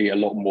needs to be a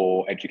lot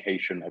more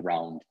education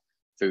around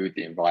food,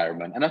 the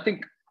environment, and I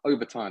think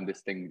over time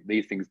these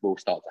things will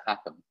start to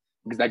happen,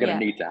 because they're going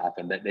to need to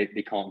happen.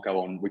 They can't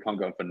go on. We can't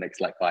go on for the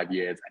next like 5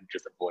 years and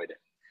just avoid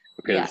it,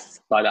 because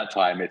by that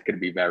time it's going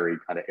to be very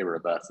kind of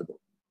irreversible.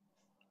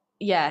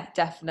 Yeah,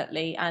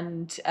 definitely.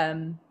 And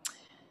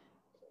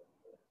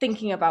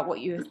thinking about what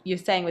you're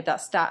saying with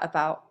that stat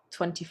about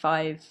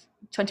 25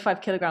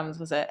 kilograms,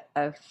 was it,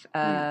 of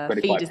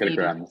 25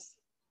 kilograms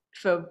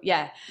for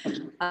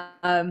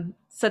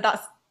so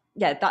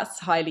that's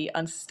highly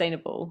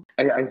unsustainable.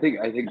 I think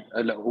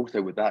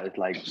also with that, it's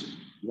like,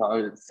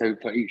 so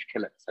for each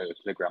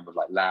kilogram of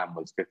like lamb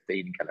was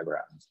 15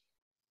 kilograms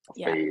of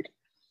feed.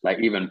 Like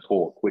even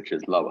pork, which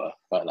is lower,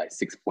 but like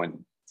 6.4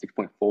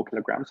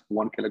 kilograms for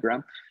 1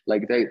 kilogram.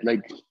 Like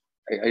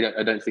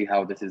I don't see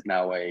how this is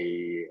now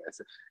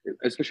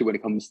especially when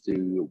it comes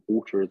to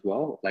water as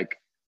well. Like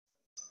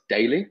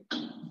daily,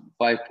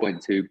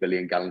 5.2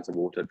 billion gallons of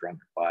water drunk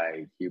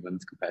by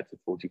humans compared to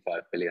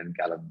 45 billion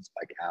gallons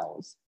by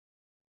cows.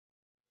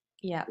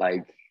 Yeah.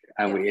 Like,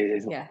 and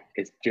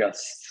it's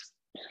just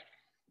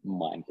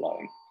mind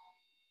blowing.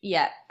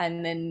 Yeah,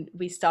 and then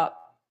we start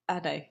I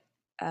don't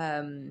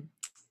know,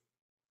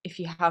 if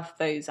you have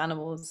those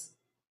animals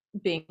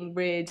being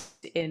reared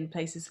in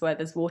places where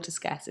there's water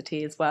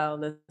scarcity as well,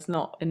 there's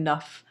not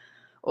enough,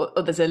 or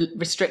there's a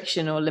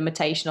restriction or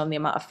limitation on the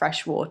amount of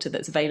fresh water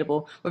that's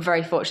available. We're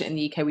very fortunate in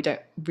the UK, we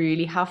don't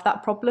really have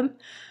that problem.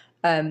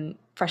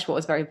 Fresh water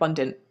is very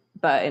abundant,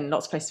 but in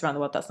lots of places around the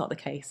world, that's not the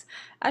case.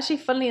 Actually,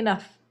 funnily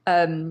enough,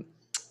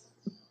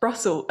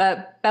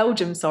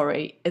 Belgium,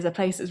 sorry, is a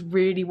place that's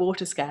really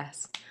water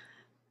scarce,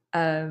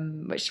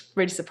 which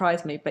really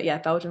surprised me. But yeah,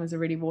 Belgium is a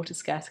really water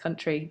scarce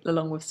country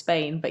along with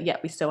Spain, but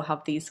yet we still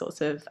have these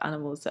sorts of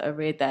animals that are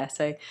reared there.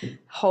 So a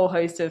whole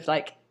host of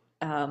like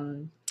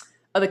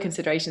other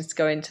considerations to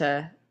go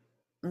into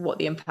what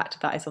the impact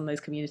of that is on those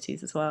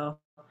communities as well.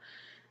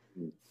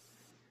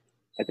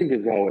 I think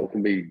as well, it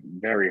can be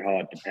very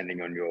hard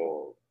depending on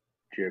your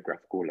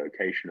geographical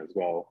location as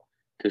well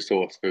to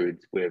source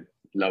foods with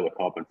lower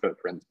carbon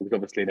footprints, because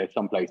obviously there's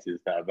some places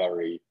that are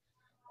very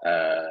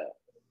uh,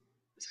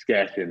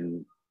 scarce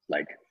in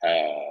like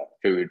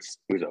foods,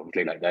 because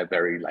obviously like they're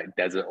very like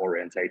desert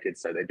orientated,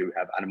 so they do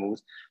have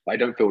animals. But I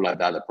don't feel like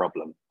they're the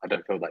problem. I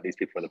don't feel like these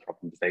people are the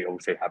problem, because they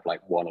also have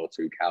like one or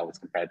two cows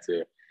compared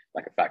to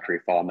like a factory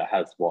farm that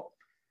has what,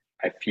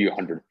 a few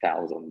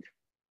 100,000.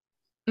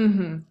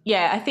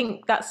 Yeah, I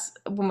think that's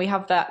when we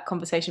have that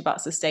conversation about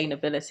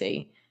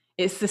sustainability,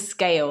 it's the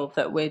scale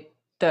that we're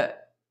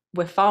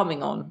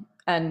farming on.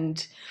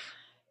 And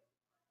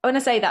when I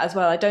say that as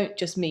well, I don't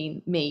just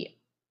mean meat.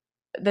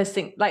 There's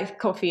things like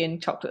coffee and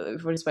chocolate that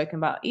we've already spoken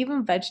about,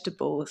 even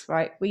vegetables,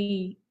 right?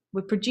 We're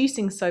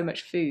producing so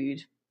much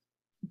food,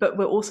 but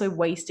we're also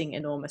wasting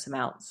enormous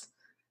amounts.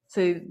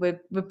 So we're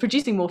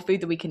producing more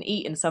food than we can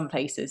eat in some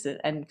places,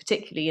 and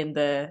particularly in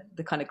the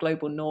kind of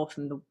global north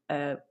and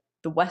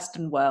the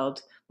Western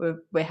world, where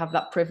we have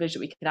that privilege that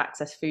we can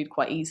access food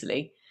quite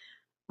easily.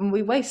 And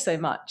we waste so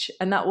much,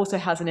 and that also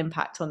has an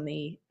impact on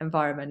the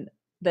environment.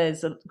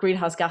 There's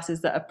greenhouse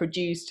gases that are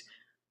produced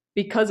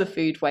because of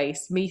food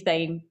waste.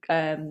 Methane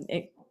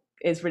it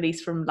is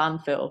released from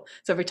landfill.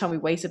 So every time we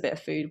waste a bit of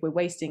food, we're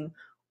wasting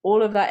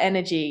all of that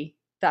energy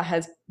that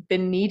has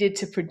been needed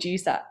to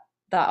produce that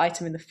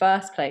item in the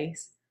first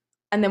place.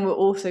 And then we're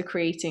also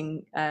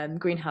creating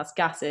greenhouse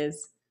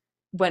gases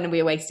when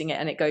we're wasting it,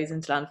 and it goes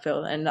into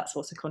landfill, and that's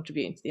also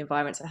contributing to the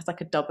environment. So it has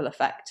like a double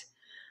effect.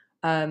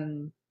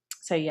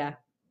 So yeah.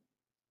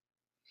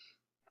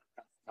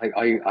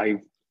 I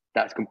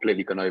that's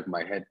completely gone over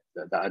my head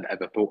that I'd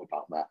ever thought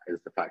about that, is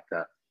the fact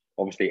that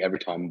obviously every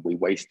time we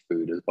waste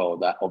food as well,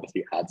 that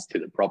obviously adds to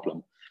the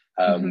problem.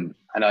 Mm-hmm.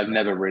 And I've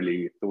never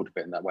really thought of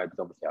it in that way, because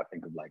obviously I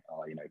think of like,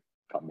 oh,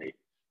 cut meat,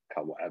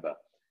 cut whatever.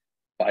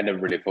 But I never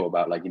really thought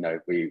about like,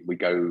 we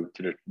go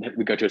to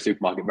we go to a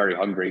supermarket very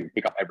hungry,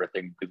 pick up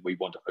everything because we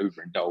want to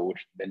overindulge,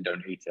 then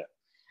don't eat it,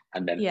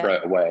 and then Yeah. throw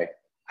it away.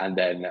 And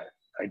then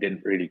I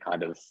didn't really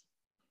kind of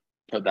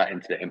put that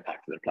into the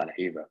impact of the planet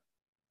either.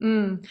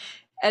 Mm.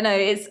 I know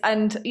it's,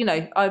 and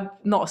I'm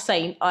not a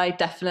saint. I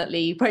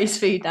definitely waste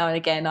food now and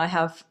again. I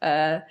have.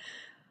 I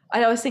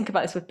always think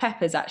about this with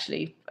peppers.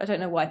 Actually, I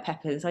don't know why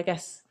peppers. I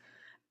guess,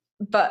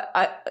 but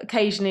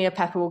occasionally a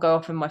pepper will go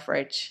off in my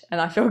fridge, and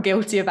I feel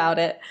guilty about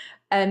it.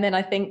 And then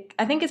I think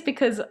it's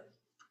because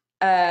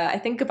I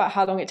think about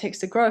how long it takes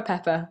to grow a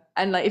pepper,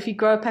 and like if you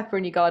grow a pepper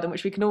in your garden,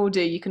 which we can all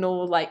do, you can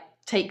all like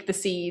take the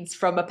seeds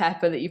from a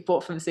pepper that you've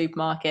bought from the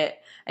supermarket,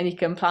 and you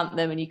can plant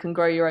them, and you can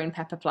grow your own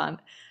pepper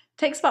plant. It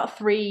takes about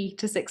 3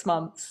 to 6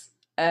 months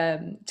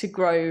to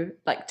grow,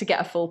 like to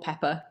get a full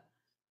pepper.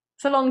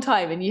 It's a long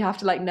time, and you have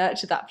to like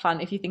nurture that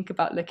plant. If you think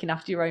about looking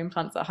after your own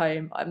plants at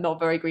home, I'm not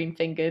very green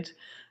fingered,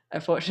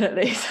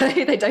 unfortunately, so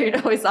they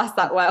don't always last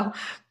that well.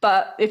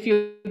 But if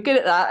you're good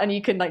at that and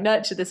you can like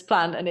nurture this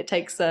plant, and it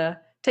takes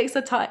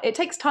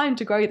time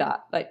to grow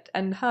that, like,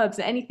 and herbs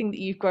and anything that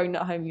you've grown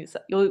at home,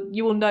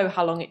 you will know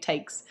how long it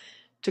takes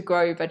to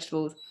grow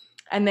vegetables.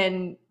 And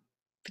then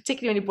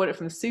particularly when you bought it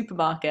from the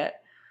supermarket,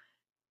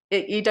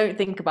 you don't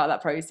think about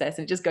that process,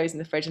 and it just goes in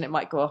the fridge, and it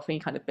might go off and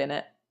you kind of bin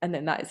it, and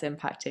then that is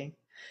impacting.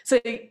 So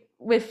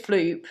with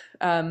Floop,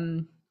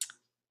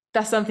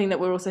 that's something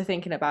that we're also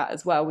thinking about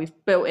as well. We've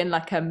built in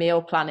like a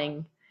meal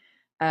planning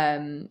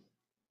um,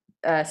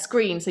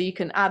 screen, so you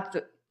can add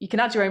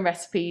your own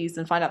recipes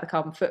and find out the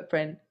carbon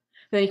footprint.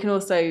 But then you can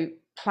also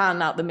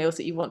plan out the meals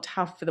that you want to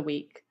have for the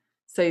week,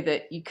 so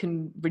that you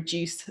can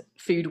reduce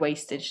food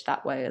wastage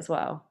that way as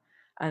well,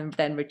 and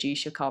then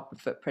reduce your carbon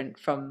footprint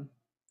from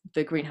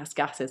the greenhouse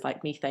gases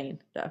like methane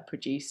that are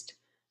produced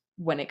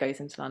when it goes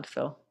into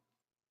landfill.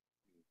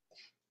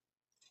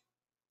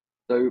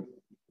 So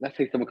let's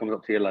say someone comes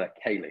up to you like,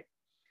 Kayleigh,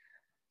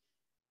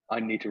 I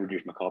need to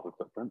reduce my carbon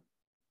footprint.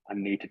 I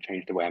need to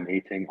change the way I'm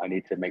eating. I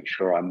need to make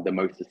sure I'm the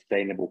most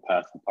sustainable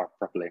person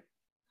properly.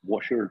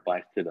 What's your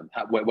advice to them?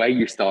 Where are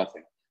you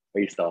starting?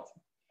 Where are you starting?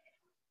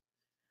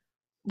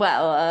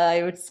 Well,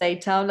 I would say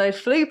download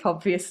Floop,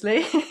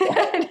 obviously.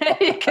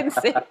 You can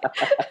see.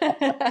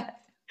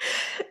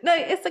 No,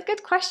 it's a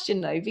good question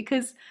though,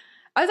 because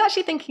I was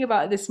actually thinking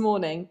about it this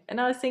morning,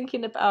 and I was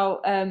thinking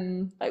about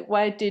like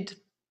where did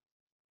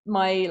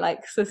my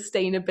like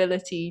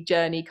sustainability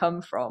journey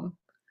come from?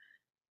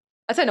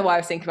 I don't know why I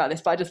was thinking about this,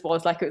 but I just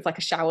was like, it was like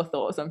a shower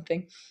thought or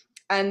something.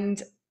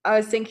 And I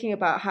was thinking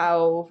about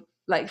how,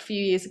 like, a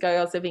few years ago,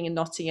 I was living in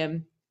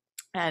Nottingham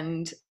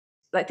and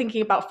like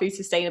thinking about food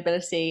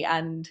sustainability.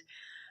 And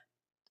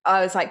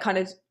I was like kind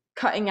of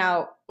cutting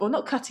out, or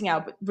not cutting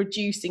out, but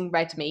reducing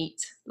red meat.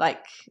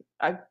 Like,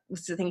 I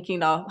was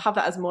thinking, I'll have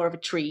that as more of a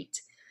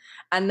treat.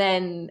 And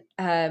then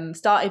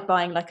started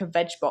buying like a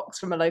veg box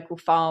from a local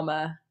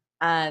farmer,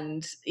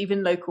 and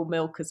even local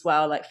milk as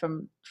well, like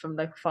from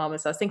local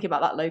farmers. So I was thinking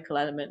about that local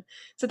element.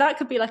 So that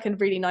could be like a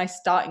really nice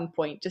starting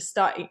point. Just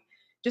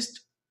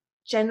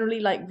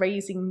generally like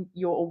raising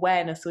your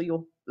awareness, or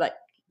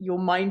your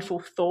mindful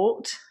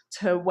thought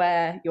to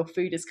where your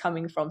food is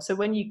coming from. So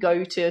when you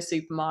go to a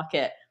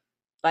supermarket,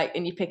 like,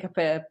 and you pick up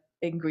a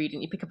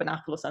ingredient, you pick up an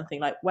apple or something,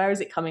 like, where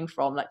is it coming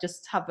from? Like,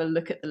 just have a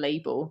look at the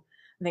label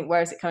and think,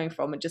 where is it coming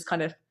from? And just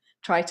kind of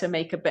try to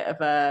make a bit of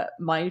a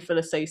mindful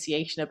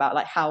association about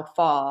like how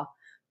far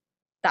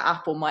that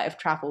apple might have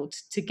traveled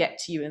to get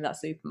to you in that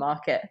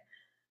supermarket.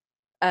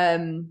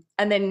 And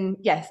then,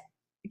 yes,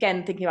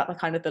 again, thinking about the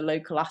kind of the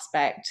local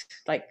aspect,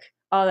 like,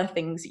 are there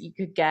things that you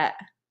could get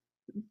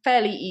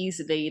fairly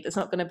easily that's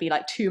not going to be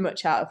like too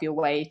much out of your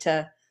way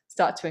to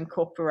start to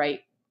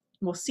incorporate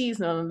more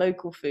seasonal and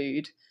local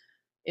food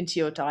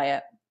into your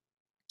diet?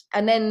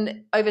 And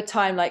then over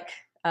time, like,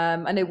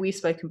 I know we've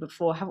spoken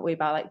before, haven't we,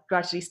 about like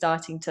gradually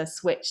starting to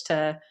switch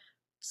to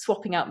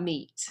swapping out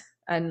meat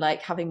and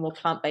like having more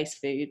plant-based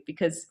food,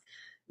 because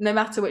no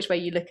matter which way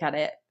you look at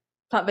it,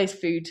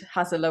 plant-based food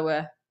has a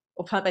lower,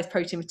 or plant-based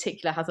protein in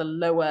particular has a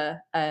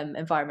lower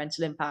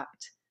environmental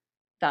impact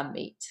than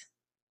meat.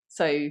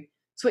 So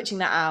switching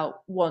that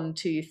out 1,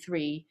 2,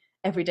 3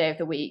 every day of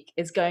the week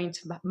is going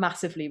to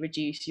massively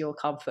reduce your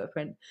carbon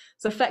footprint.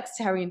 So a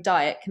flexitarian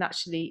diet can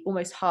actually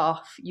almost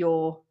half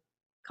your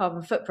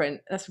carbon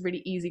footprint. That's a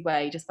really easy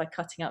way, just by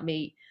cutting out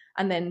meat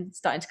and then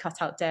starting to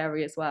cut out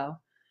dairy as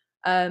well.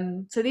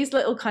 So these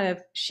little kind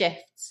of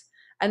shifts,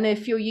 and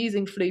if you're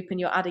using Floop and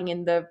you're adding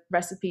in the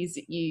recipes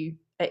that you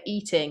are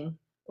eating,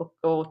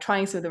 or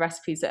trying some of the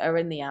recipes that are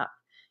in the app,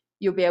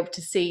 you'll be able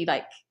to see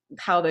like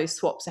how those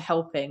swaps are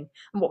helping.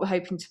 And what we're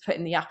hoping to put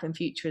in the app in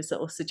future is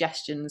little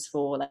suggestions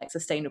for like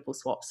sustainable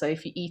swaps. So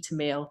if you eat a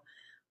meal,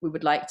 we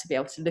would like to be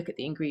able to look at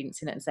the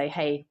ingredients in it and say,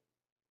 hey,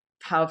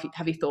 how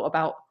have you thought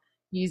about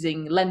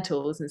using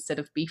lentils instead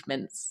of beef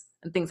mince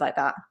and things like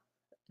that?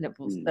 And it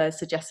will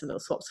suggest some little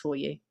swaps for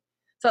you.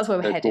 So that's where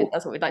we're headed.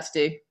 That's what we'd like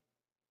to do.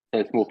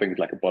 So small things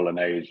like a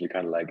bolognese, you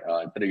kind of like,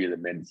 instead of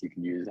using mince, you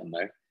can use, I don't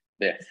know,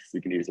 this.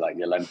 You can use like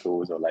your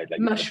lentils, or like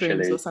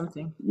mushrooms or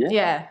something.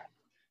 Yeah.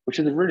 Which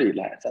is really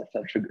like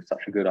such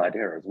a good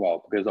idea as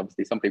well, because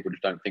obviously some people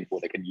just don't think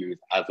what they can use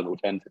as an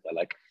alternative. They're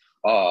like,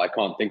 oh, I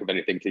can't think of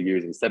anything to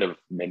use instead of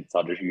mince,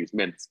 I'll just use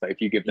mince. But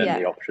if you give them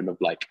the option of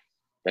like,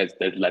 there's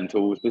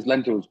lentils, because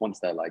lentils, once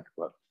they're like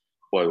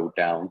boiled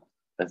down,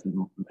 as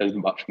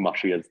much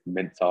mushy as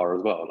mince are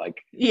as well.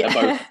 Like,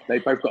 they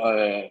both got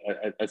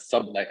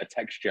a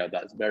texture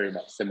that's very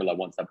much similar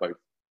once they're both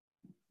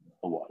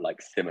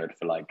like simmered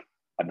for like,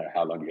 I don't know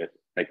how long you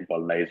make a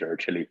bolognese or a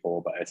chili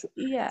for, but it's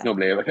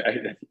normally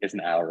it's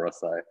an hour or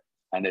so,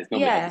 and it's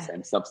normally has the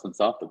same substance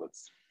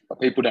afterwards.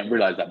 But people don't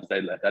realize that,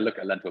 because they look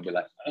at lentil and be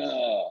like,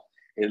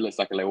 it looks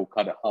like a little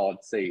kind of hard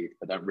seed,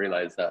 but don't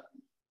realize that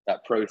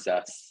that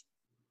process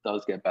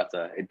does get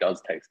better. It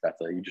does taste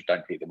better. You just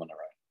don't eat them on their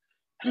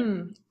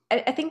own.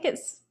 I think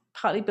it's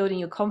partly building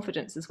your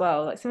confidence as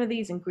well. Like, some of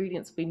these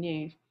ingredients we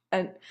knew,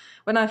 and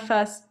when I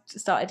first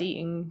started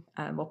eating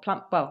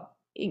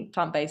eating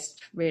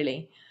plant-based,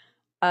 really,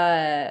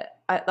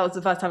 that was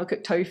the first time I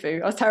cooked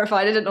tofu. I was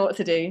terrified. I didn't know what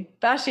to do,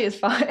 but actually it's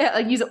fine. I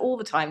use it all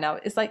the time now.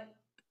 It's like,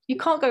 you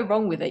can't go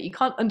wrong with it. You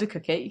can't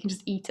undercook it. You can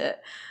just eat it.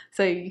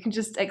 So you can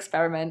just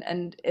experiment,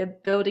 and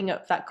building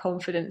up that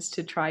confidence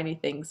to try new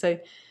things. So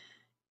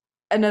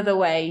another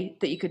way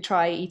that you could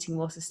try eating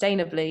more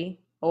sustainably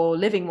or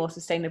living more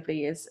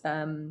sustainably is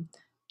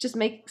just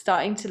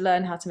starting to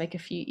learn how to make a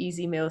few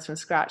easy meals from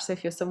scratch. So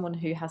if you're someone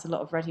who has a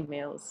lot of ready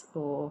meals,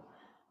 or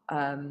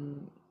a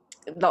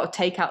lot of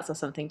takeouts or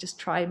something, just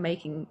try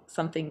making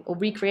something or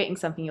recreating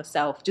something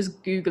yourself.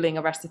 Just Googling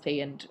a recipe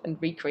and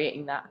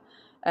recreating that.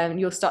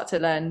 You'll start to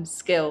learn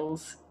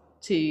skills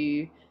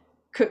to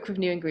cook with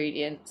new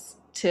ingredients,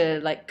 to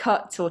like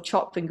cut or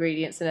chop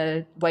ingredients in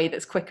a way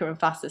that's quicker and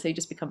faster, so you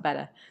just become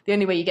better. The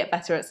only way you get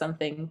better at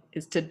something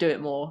is to do it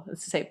more.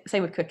 It's the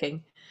same with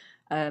cooking.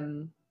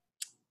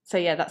 So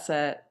yeah, that's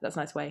a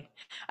nice way.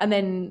 And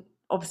then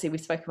obviously we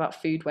spoke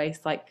about food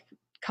waste. Like,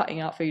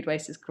 cutting out food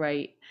waste is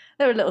great.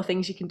 There are little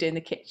things you can do in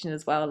the kitchen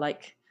as well,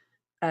 like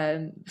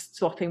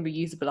swapping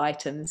reusable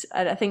items.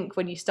 And I think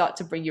when you start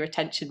to bring your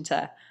attention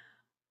to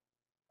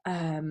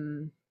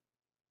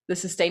the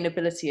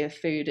sustainability of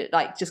food, it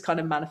like just kind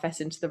of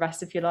manifests into the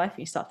rest of your life, and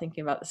you start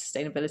thinking about the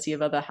sustainability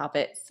of other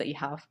habits that you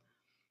have.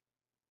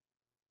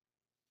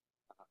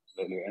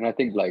 Absolutely. And I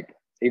think like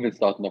even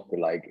starting off with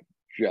like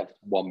just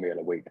one meal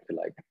a week to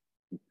like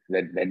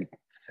then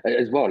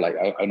as well, like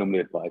I normally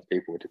advise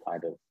people to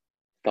kind of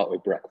start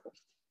with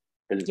breakfast,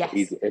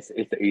 because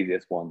it's the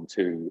easiest one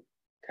to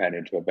turn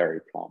into a very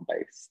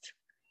plant-based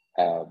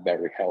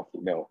very healthy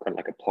milk, and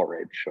like a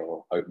porridge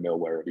or oatmeal,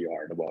 wherever you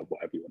are in the world,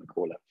 whatever you want to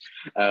call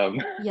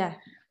it. Yeah,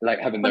 Like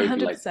having those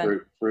like 100%.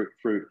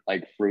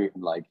 fruit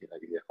and like,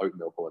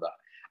 oatmeal for that.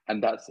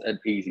 And that's an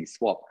easy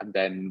swap. And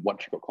then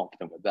once you got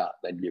confident with that,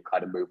 then you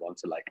kind of move on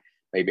to like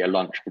maybe a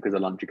lunch, because a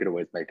lunch you could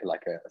always make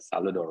like a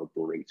salad or a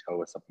burrito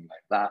or something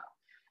like that.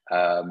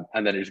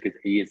 And then it just gets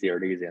easier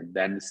and easier, and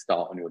then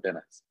start on your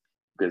dinners.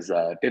 Because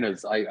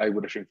dinners, I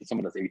would assume for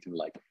someone that's eaten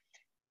like,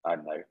 I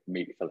don't know,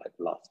 meat for like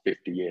the last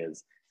 50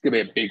 years, it's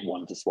gonna be a big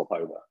one to swap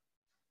over.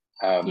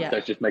 Yeah. So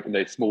it's just making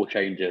those small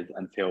changes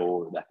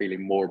until they're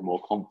feeling more and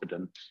more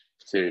confident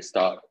to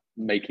start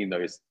making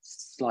those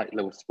slight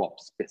little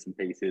swaps, bits and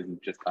pieces, and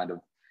just kind of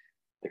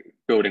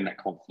building that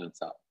confidence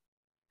up.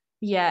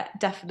 Yeah,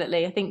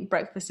 definitely. I think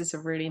breakfast is a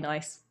really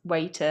nice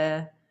way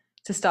to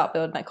start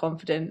building that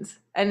confidence.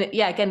 And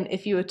yeah, again,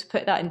 if you were to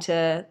put that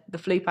into the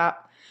Floop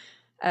app,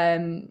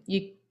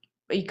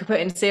 you could put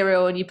in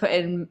cereal and you put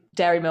in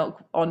dairy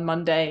milk on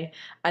Monday,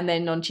 and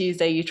then on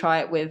Tuesday you try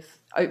it with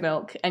oat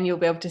milk, and you'll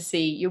be able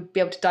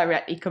to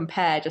directly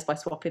compare just by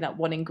swapping that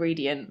one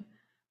ingredient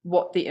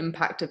what the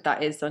impact of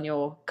that is on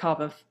your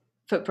carbon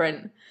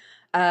footprint.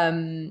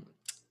 Um,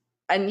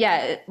 and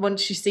yeah,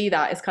 once you see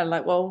that, it's kind of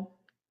like, well,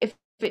 if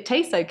it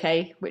tastes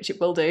okay, which it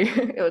will do,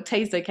 it will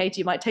taste okay to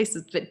you. It might taste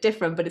a bit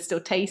different, but it's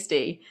still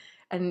tasty,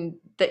 and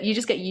that you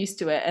just get used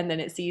to it, and then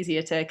it's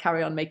easier to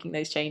carry on making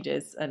those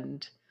changes.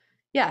 And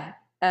yeah,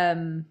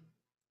 um,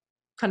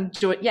 kind of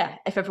joy. Yeah,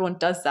 if everyone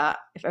does that,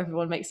 if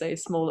everyone makes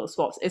those small little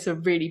swaps, it's a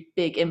really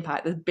big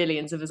impact. There's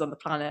billions of us on the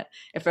planet.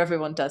 If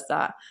everyone does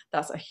that,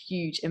 that's a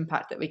huge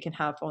impact that we can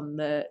have on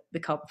the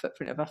carbon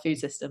footprint of our food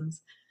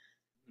systems.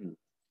 Hmm.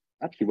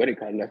 Actually, when it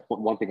kind of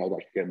one thing I was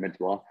actually meant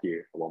to ask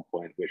you at one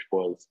point, which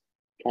was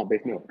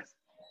plant-based milks.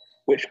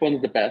 Which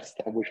one's the best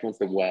and which one's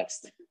the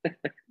worst?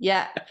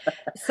 Yeah.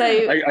 So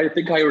I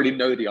think I already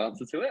know the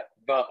answer to it,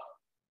 but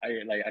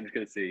I'm just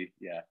gonna see.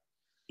 Yeah.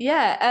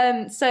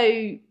 yeah,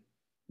 so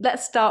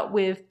let's start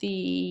with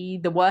the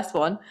worst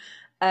one.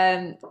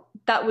 Um,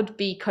 that would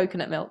be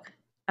coconut milk.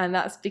 And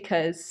that's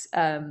because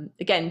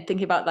again,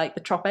 thinking about like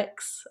the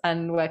tropics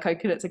and where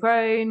coconuts are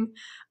grown,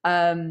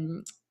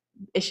 um,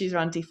 issues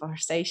around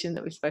deforestation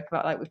that we spoke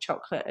about, like with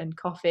chocolate and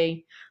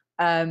coffee,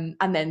 and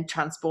then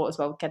transport as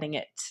well, getting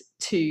it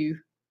to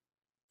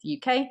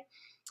the UK.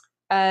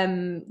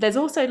 There's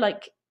also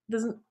like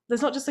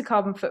there's not just a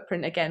carbon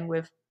footprint again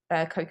with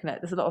coconut.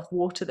 There's a lot of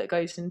water that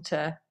goes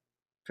into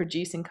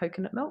producing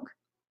coconut milk.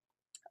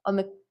 On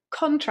the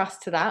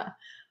contrast to that,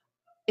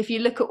 if you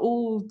look at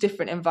all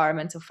different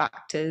environmental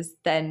factors,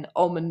 then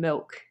oat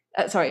milk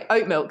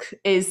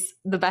is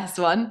the best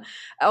one.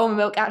 Almond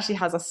milk actually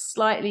has a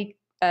slightly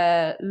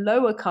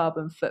lower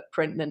carbon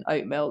footprint than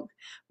oat milk,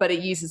 but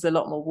it uses a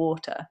lot more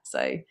water.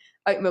 So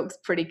oat milk's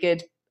pretty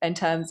good in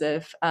terms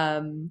of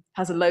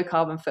has a low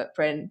carbon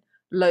footprint,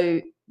 low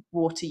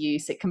water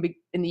use. It can be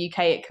in the UK.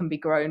 It can be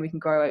grown. We can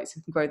grow oats.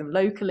 We can grow them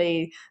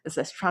locally. There's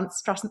less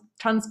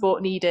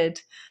transport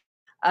needed.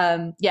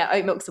 Yeah,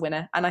 oat milk's a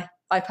winner, and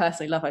I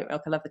personally love oat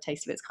milk. I love the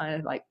taste of it. It's kind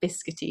of like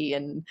biscuity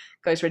and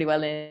goes really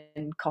well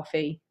in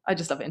coffee. I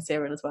just love it in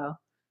cereal as well.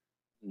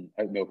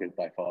 Oat milk is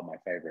by far my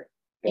favorite,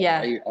 but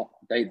Yeah.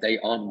 they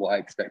aren't what I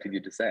expected you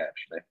to say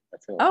actually at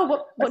all. Oh,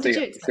 I what did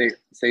you expect?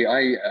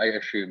 I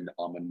assumed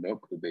almond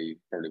milk would be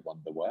probably one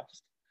of the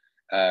worst,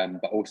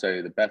 but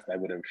also the best I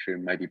would have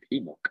assumed maybe pea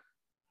milk.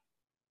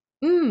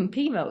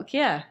 Pea milk,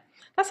 yeah.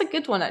 That's a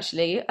good one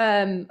actually.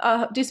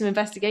 I'll do some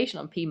investigation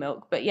on pea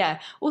milk, but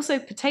yeah, also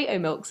potato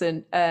milk's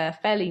a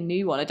fairly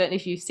new one. I don't know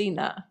if you've seen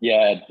that.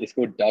 Yeah, it's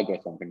called Doug or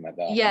something like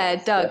that. Yeah,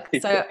 Doug.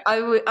 So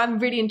I'm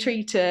really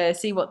intrigued to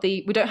see what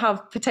we don't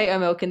have potato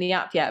milk in the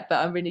app yet,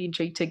 but I'm really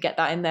intrigued to get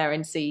that in there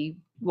and see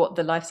what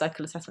the life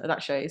cycle assessment of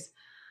that shows.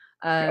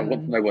 I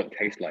want to know what it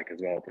tastes like as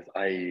well, because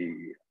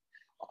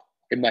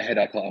in my head,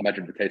 I can't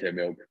imagine potato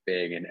milk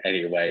being in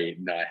any way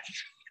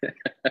nice.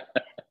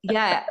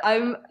 Yeah,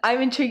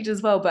 I'm intrigued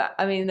as well, but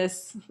I mean,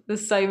 there's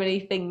so many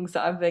things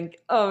that I think,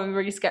 oh, I'm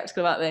really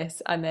skeptical about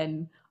this, and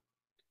then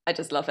I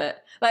just love it.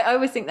 Like I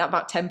always think that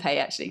about tempeh.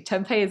 Actually,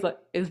 tempeh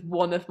is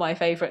one of my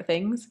favorite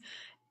things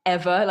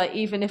ever. Like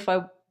even if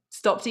I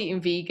stopped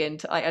eating vegan,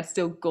 I'd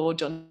still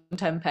gorge on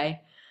tempeh.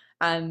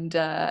 And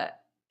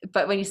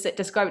but when you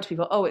describe it to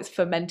people, oh, it's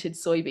fermented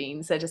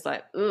soybeans, they're just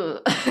like,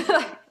 ugh,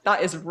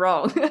 that is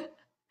wrong.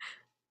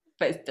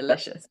 But it's That,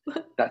 delicious.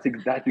 that's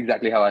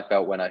exactly how I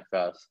felt when I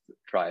first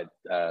tried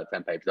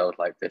tempeh, because I was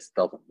like, this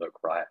doesn't look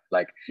right.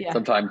 Like Yeah,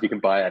 sometimes you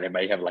can buy it and it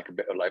may have like a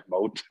bit of like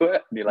mold to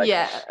it, and you're like,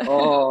 yeah.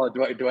 oh,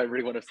 do I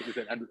really want to stick this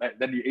in? And like,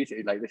 then you eat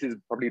it, like this is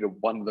probably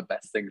one of the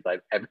best things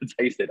I've ever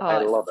tasted. I Oh,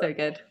 it's love so it.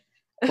 good.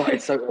 But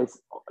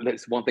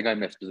it's one thing I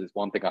missed, because it's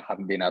one thing I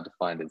haven't been able to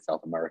find in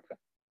South America.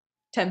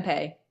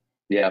 Tempeh.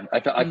 Yeah,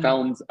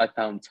 Mm. I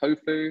found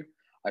tofu,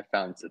 I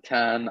found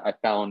seitan, I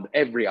found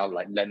every other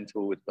like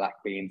lentils, black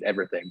beans,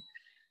 everything.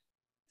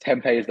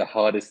 Tempeh is the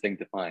hardest thing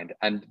to find,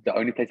 and the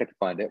only place I could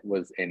find it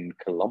was in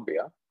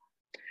Colombia.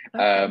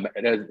 Okay.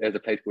 There's a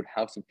place called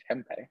House of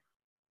Tempeh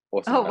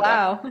or Oh something like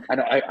that, wow.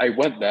 and I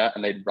went there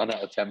and they'd run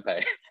out of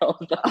tempeh. I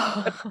was like,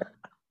 Oh.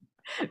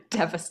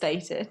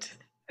 Devastated.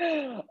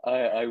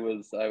 I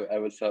was so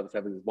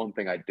upset. There's one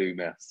thing I do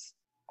miss.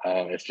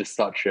 It's just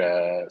such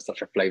a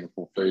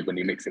flavorful food when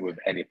you mix it with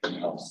anything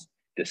else.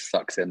 Just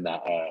sucks in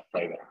that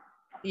flavor.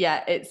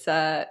 Yeah, it's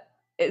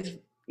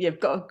you've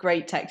got a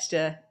great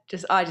texture.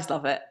 Just I just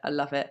love it. I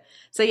love it.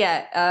 So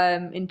yeah,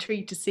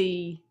 intrigued to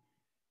see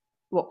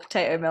what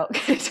potato milk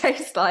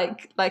tastes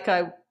like.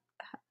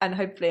 And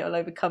hopefully it'll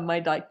overcome my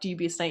like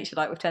dubious nature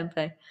like with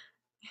tempeh.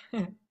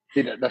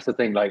 See, that's the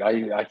thing. Like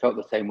I felt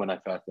the same when I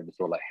first ever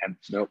saw like hemp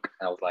milk.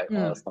 I was like, oh,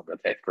 Mm, that's not going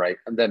to taste great.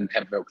 And then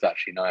hemp milk's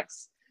actually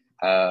nice.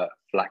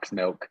 Flax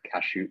milk,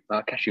 cashew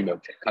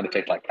milk kind of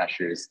tastes like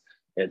cashews.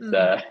 It's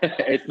mm.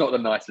 it's not the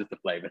nicest of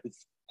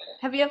flavors.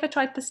 Have you ever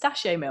tried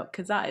pistachio milk?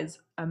 Because that is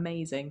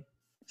amazing.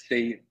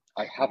 See,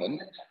 I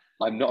haven't.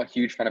 I'm not a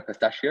huge fan of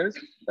pistachios,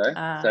 though,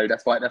 Uh, so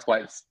that's why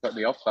it's put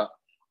me off. But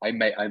I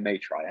may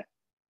try it.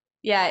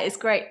 yeah, it's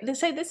great.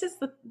 So this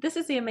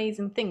is the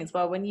amazing thing as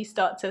well. When you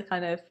start to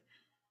kind of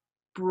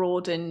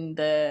broaden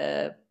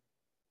the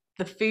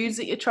foods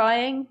that you're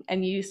trying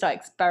and you start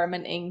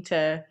experimenting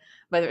to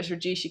whether it's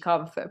reduce your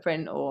carbon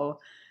footprint or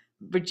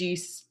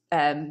reduce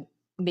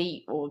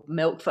meat or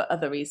milk for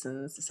other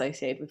reasons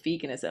associated with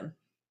veganism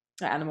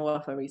or animal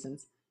welfare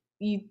reasons,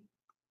 you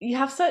you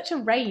have such a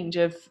range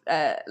of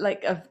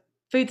of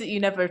food that you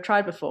never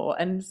tried before.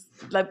 And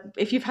like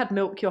if you've had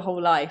milk your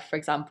whole life, for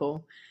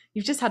example,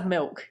 you've just had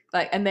milk,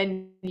 like, and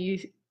then you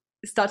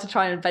start to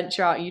try and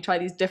venture out and you try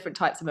these different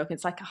types of milk.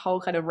 It's like a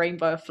whole kind of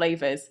rainbow of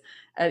flavors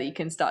that you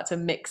can start to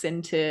mix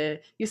into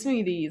your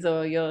smoothies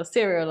or your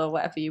cereal or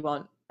whatever you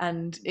want,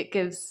 and it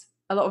gives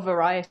a lot of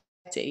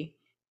variety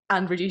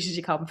and reduces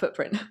your carbon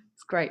footprint.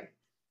 It's great.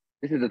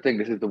 This is the thing.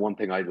 This is the one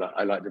thing I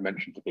like to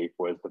mention to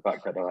people is the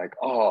fact that they're like,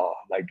 oh,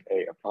 like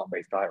a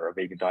plant-based diet or a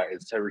vegan diet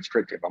is so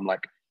restrictive. I'm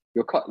like,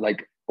 you're cut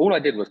like all I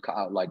did was cut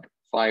out like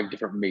 5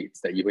 different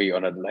meats that you eat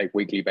on a like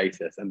weekly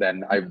basis, and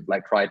then I've Mm.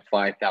 like tried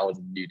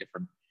 5,000 new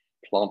different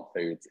plant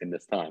foods in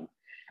this time.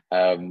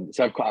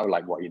 So I've cut out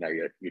like what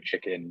your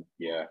chicken,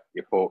 your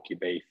pork, your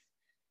beef,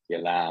 your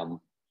lamb,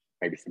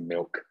 maybe some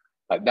milk,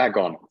 like that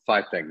gone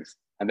 5 things,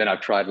 and then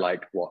I've tried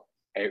like what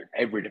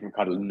every different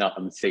kind of nut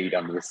and seed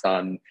under the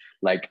sun,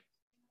 like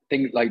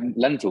things like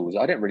lentils.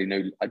 I didn't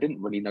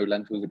really know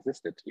lentils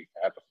existed, to be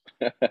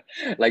fair.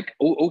 Like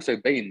also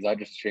beans. I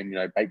just assumed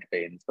baked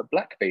beans, but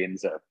black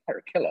beans are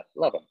a killer.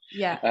 Love them.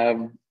 Yeah.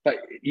 But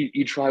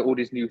you try all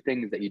these new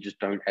things that you just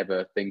don't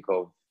ever think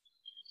of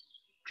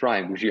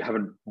trying because you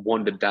haven't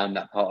wandered down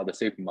that part of the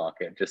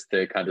supermarket just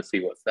to kind of see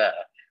what's there.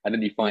 And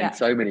then you find Yeah.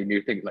 so many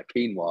new things like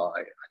quinoa.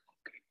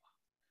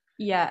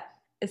 Yeah,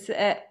 it's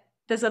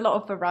there's a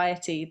lot of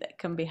variety that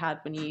can be had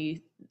when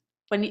you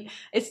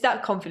it's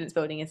that confidence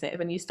building, isn't it?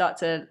 When you start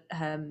to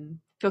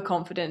feel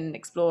confident in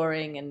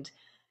exploring and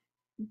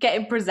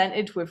getting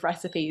presented with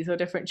recipes or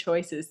different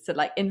choices to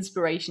like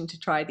inspiration to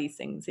try these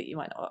things that you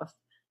might not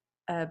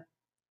have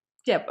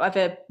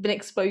ever been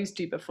exposed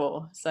to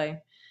before. So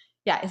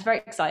yeah, it's very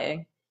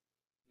exciting.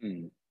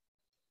 Hmm.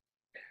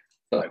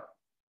 So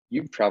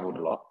you've traveled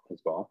a lot as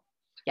well.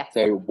 Yes.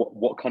 So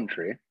what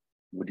country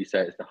would you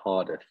say is the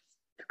hardest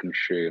to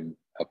consume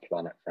a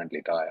planet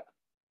friendly diet?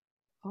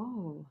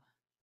 Oh,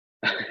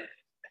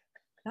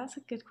 that's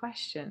a good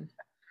question.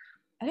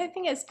 I don't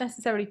think it's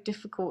necessarily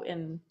difficult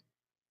in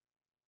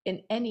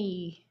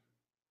any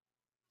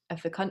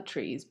of the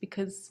countries,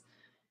 because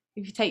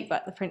if you take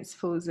back the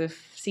principles of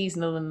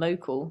seasonal and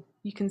local,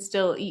 you can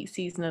still eat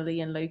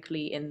seasonally and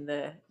locally in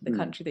the Hmm.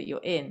 country that you're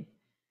in.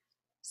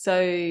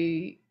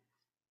 So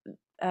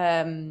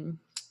um,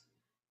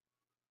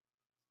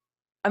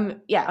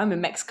 I'm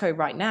in Mexico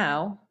right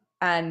now,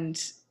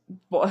 and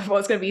what's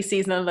going to be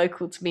seasonal and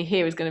local to me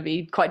here is going to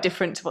be quite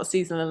different to what's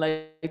seasonal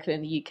and local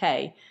in the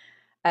UK.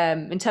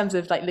 In terms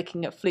of like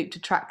looking at Floop to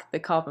track the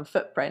carbon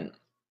footprint,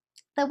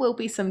 there will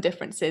be some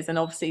differences, and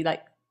obviously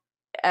like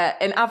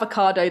an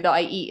avocado that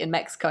I eat in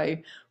Mexico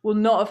will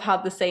not have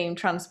had the same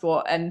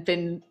transport and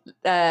been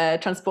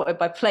transported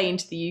by plane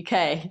to the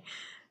UK.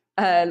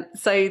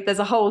 So there's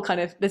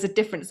a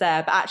difference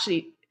there, but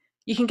actually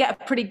you can get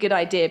a pretty good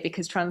idea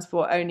because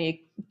transport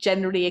only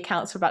generally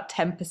accounts for about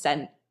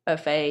 10%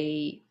 of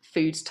a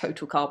food's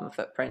total carbon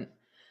footprint.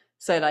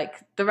 So like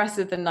the rest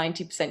of the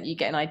 90%, you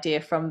get an idea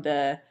from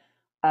the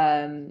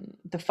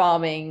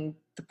farming,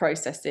 the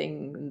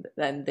processing,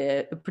 and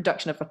the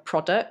production of a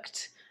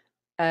product.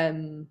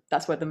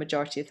 That's where the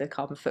majority of the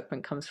carbon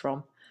footprint comes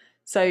from.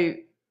 So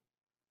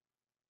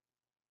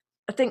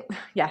I think,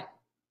 yeah,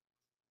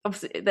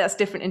 obviously that's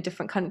different in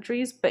different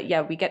countries, but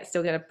yeah, we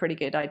still get a pretty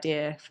good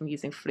idea from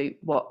using Flute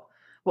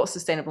what's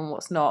sustainable and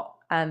what's not.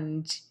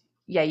 And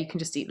yeah, you can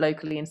just eat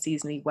locally and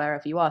seasonally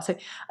wherever you are. So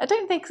I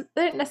don't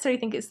necessarily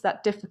think it's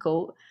that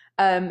difficult.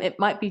 It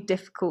might be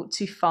difficult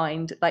to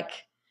find like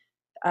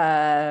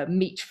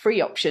meat-free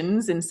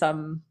options in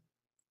some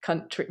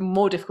country,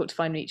 more difficult to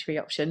find meat-free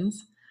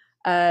options.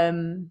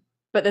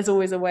 But there's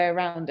always a way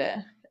around it.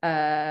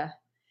 A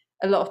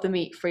lot of the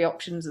meat-free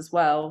options as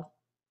well,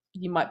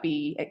 you might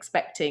be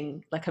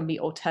expecting like a meat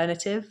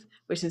alternative,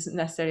 which isn't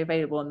necessarily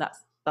available, and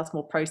that's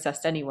more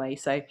processed anyway.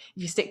 So if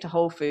you stick to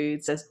whole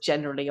foods, there's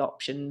generally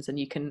options, and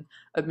you can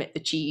omit the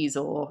cheese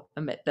or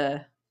omit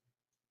the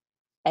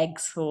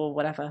eggs or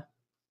whatever.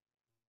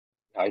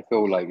 I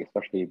feel like,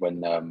 especially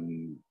when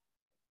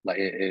like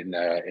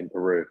in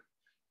Peru,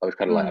 I was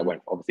kind of like, I Mm,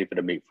 went obviously for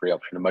the meat free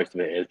option, and most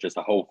of it is just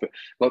a whole food.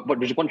 But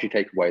just once you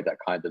take away that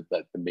kind of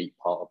the meat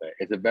part of it,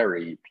 it's a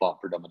very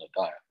plant predominant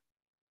diet.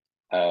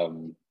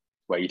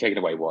 Where you're taking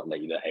away what,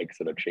 like the eggs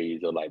or the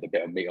cheese or like the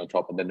bit of meat on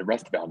top, and then the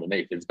rest of it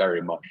underneath is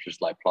very much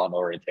just like plant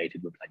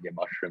orientated with like your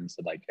mushrooms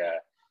and like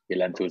your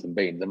lentils and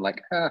beans. I'm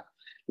like,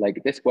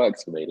 like this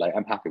works for me. Like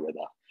I'm happy with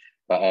that.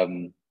 But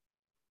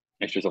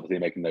it's just obviously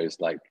making those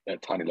like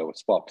tiny little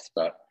swaps.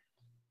 But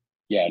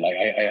yeah, like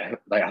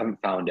I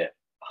haven't found it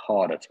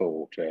hard at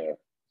all to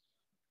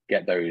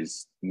get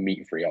those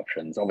meat free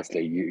options.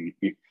 Obviously, you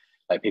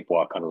like people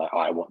are kind of like, oh,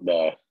 I want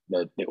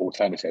the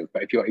alternative.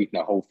 But if you're eating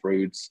a whole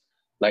foods,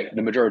 like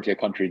the majority of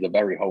countries are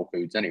very whole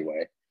foods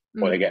anyway,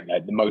 or they mm. get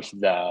like the most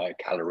of their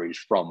calories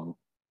from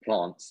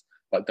plants,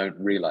 but don't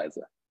realize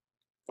it.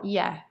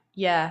 Yeah,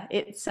 yeah.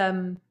 It's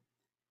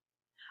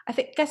I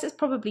think guess it's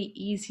probably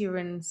easier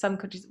in some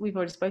countries. We've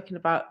already spoken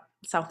about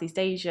Southeast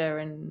Asia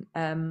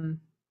and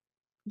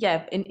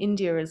yeah, in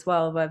India as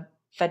well, where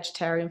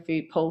vegetarian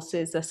food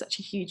pulses are such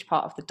a huge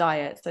part of the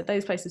diet. So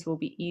those places will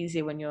be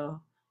easier when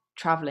you're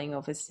traveling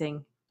or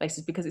visiting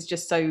places because it's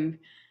just so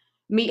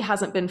meat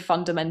hasn't been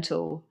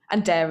fundamental,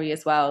 and dairy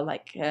as well.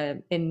 Like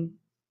in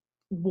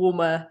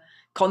warmer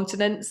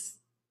continents,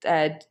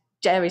 uh,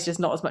 dairy is just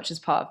not as much as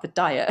part of the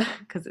diet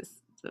because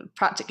it's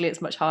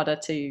much harder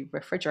to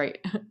refrigerate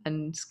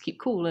and keep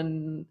cool,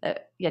 and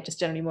yeah, just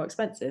generally more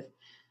expensive.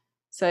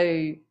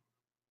 So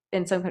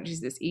in some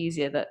countries it's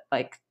easier that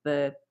like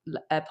the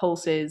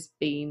pulses,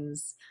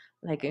 beans,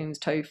 legumes,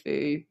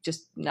 tofu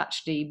just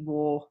naturally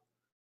more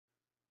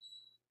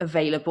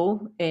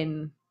available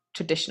in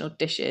traditional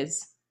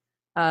dishes.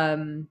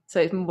 So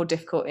it's more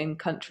difficult in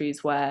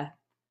countries where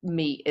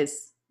meat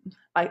is,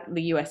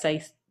 the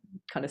USA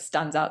kind of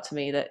stands out to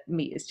me that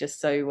meat is just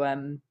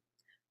so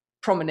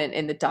prominent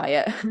in the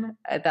diet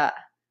that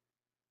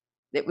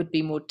it would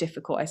be more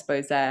difficult, I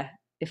suppose, there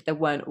if there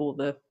weren't all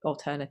the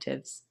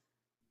alternatives.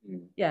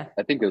 Mm. Yeah.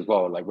 I think as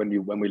well, like when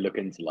we look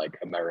into like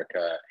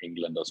America,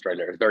 England,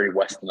 Australia, it's very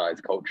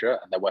westernized culture,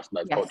 and their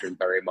westernized culture Yes. is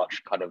very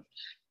much kind of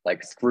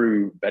like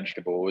screw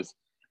vegetables.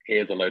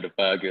 Here's a load of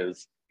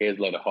burgers. Here's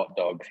a load of hot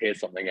dogs. Here's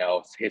something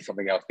else. Here's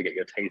something else to get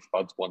your taste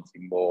buds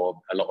wanting more.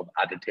 A lot of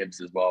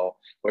additives as well.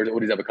 Whereas all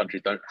these other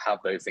countries don't have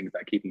those things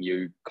that are keeping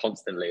you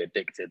constantly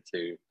addicted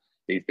to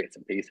these bits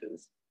and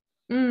pieces.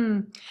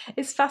 Mm.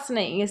 It's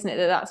fascinating, isn't it,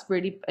 that that's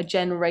really a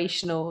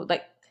generational,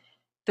 like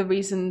the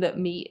reason that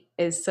meat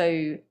is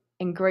so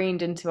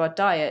ingrained into our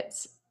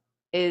diets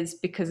is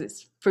because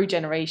it's through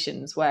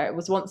generations where it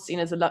was once seen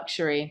as a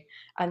luxury,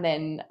 and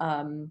then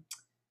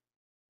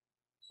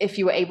if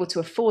you were able to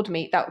afford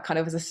meat, that kind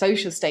of was a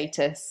social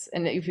status,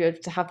 and if you were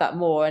to have that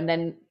more, and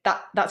then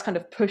that's kind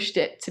of pushed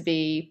it to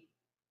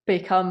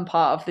become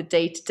part of the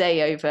day to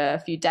day over a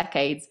few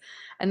decades.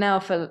 And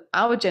now for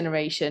our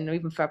generation, or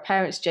even for our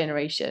parents'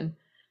 generation,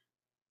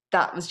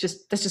 that's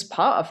just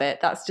part of it.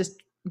 That's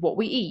just what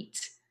we eat,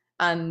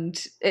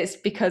 and it's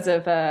because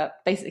of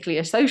basically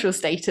a social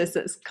status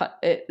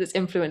that's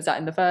influenced that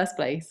in the first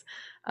place.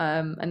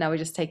 And now we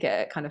just take it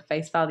at kind of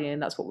face value,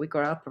 and that's what we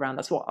grew up around.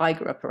 That's what I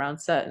grew up around,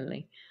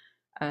 certainly.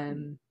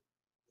 Um,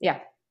 yeah.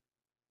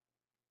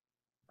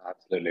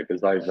 Absolutely,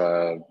 because I've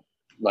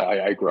like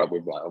I grew up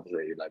with like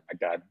obviously like my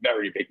dad,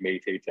 very big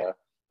meat eater,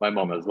 my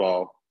mom as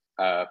well,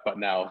 but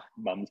now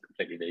mum's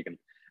completely vegan,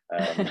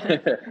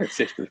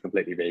 sister's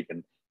completely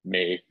vegan,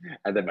 me,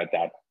 and then my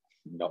dad,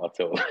 not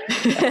at all.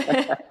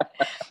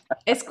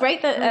 It's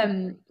great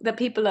that that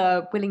people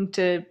are willing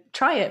to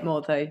try it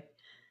more, though.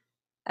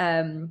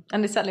 And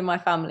it's certainly my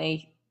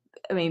family.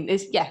 I mean,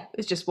 it's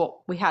just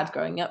what we had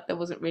growing up. There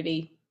wasn't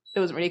really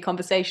a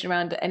conversation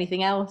around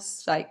anything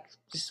else. Like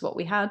just what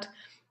we had.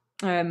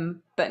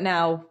 But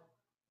now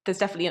there's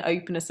definitely an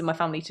openness in my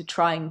family to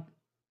trying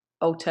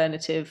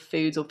alternative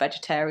foods or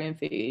vegetarian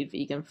food,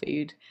 vegan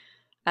food,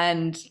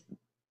 and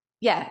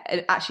yeah,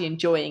 actually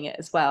enjoying it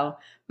as well.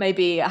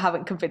 Maybe I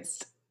haven't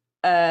convinced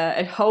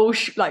a whole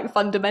like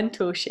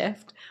fundamental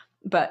shift,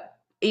 but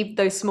even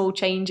those small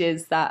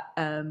changes that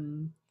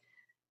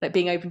like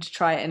being open to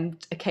try it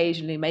and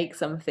occasionally make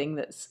something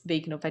that's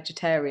vegan or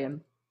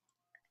vegetarian.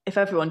 If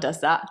everyone does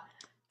that,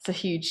 it's a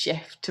huge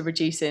shift to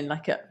reducing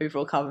like an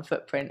overall carbon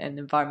footprint and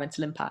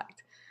environmental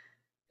impact.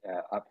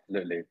 Yeah,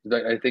 absolutely.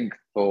 I think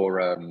for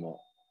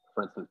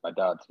instance, my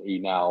dad, he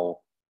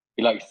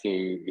likes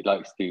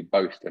to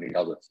boast when he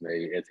does it to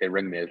me. He'll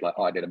ring me, it's like,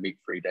 oh, I did a meat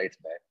free day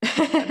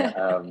today.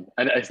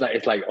 And it's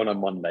like on a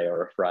Monday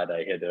or a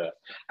Friday he'll do it.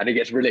 And he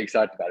gets really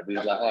excited about it, but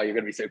he's like, oh, you're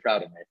gonna be so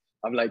proud of me.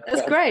 I'm like, That's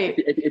well, if, great.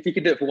 if, if you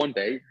can do it for one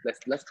day,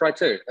 let's try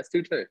two. Let's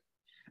do two.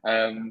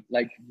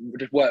 Like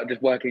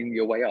just working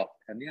your way up.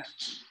 And yeah,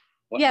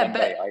 Yeah, one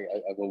day but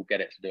I will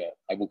get it to do it.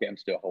 I will get him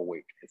to do it a whole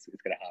week. It's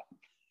gonna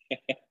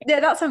happen. yeah,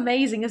 that's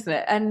amazing, isn't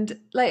it? And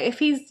like if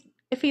he's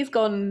if he's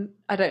gone,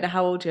 I don't know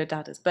how old your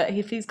dad is, but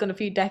if he's gone a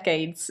few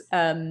decades,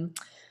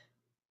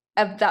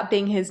 of that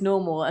being his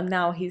normal, and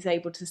now he's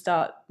able to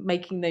start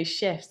making those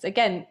shifts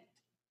again.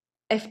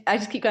 If I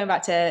just keep going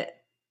back to,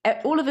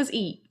 all of us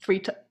eat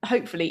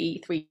hopefully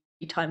eat 3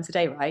 times a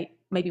day, right?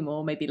 Maybe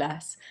more, maybe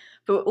less,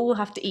 but we all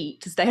have to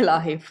eat to stay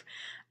alive,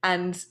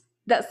 and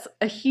that's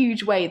a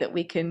huge way that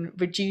we can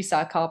reduce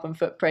our carbon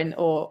footprint,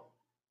 or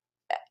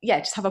yeah,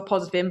 just have a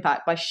positive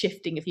impact by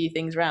shifting a few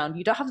things around.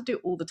 You don't have to do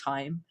it all the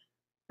time,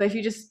 but if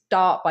you just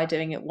start by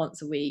doing it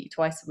once a week,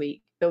 twice a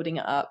week, building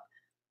it up,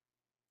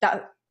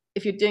 that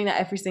if you're doing that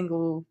every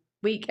single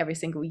week, every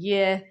single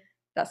year,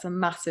 that's a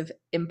massive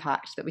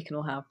impact that we can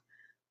all have.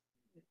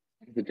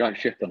 It's a giant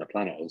shift on the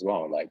planet as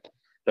well.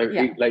 So,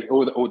 Yeah.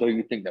 although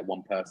you think that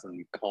one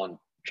person can't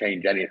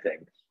change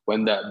anything,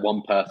 when that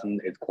one person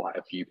is quite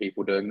a few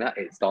people doing that,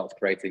 it starts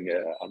creating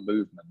a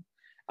movement,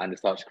 and it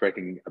starts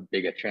creating a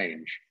bigger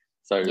change.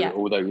 So, Yeah.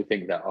 although you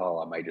think that,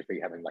 I may just be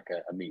having like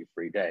a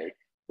meat-free day,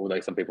 although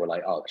some people are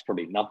like, it's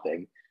probably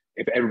nothing.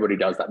 If everybody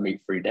does that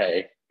meat-free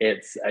day,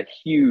 it's a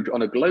huge,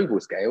 on a global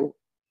scale,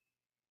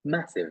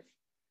 massive.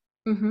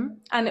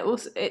 And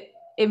it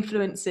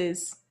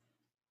influences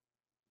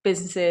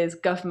businesses,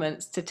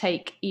 governments to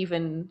take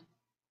even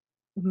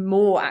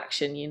more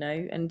action,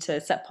 and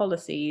to set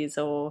policies,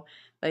 or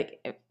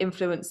like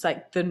influence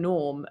like the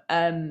norm.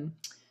 I mean,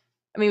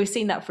 we've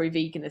seen that through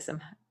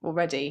veganism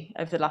already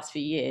over the last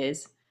few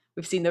years.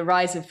 We've seen the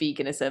rise of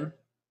veganism,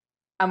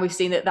 and we've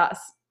seen that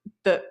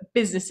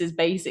businesses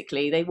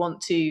basically, they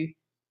want to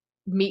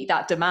meet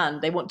that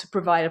demand. They want to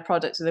provide a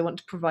product, or they want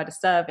to provide a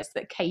service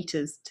that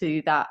caters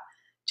to that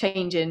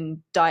change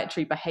in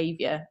dietary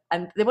behavior,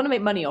 and they want to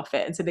make money off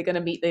it, and so they're going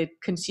to meet the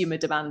consumer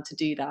demand to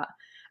do that.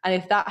 And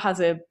if that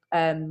has a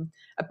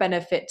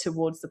benefit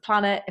towards the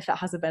planet, if that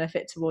has a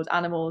benefit towards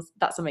animals,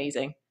 that's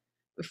amazing.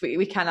 If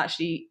we can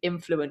actually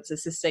influence a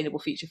sustainable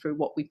future through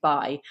what we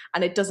buy,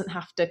 and it doesn't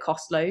have to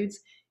cost loads.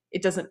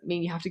 It doesn't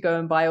mean you have to go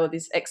and buy all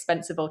these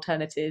expensive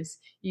alternatives.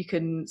 You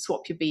can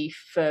swap your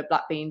beef for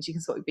black beans, you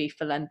can swap your beef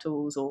for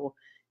lentils, or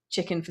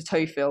chicken for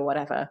tofu, or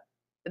whatever.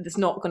 It's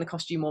not going to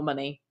cost you more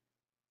money.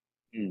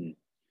 Mm.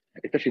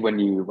 Especially when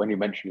you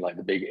mention like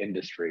the big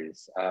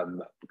industries,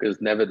 because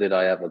never did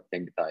I ever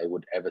think that I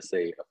would ever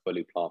see a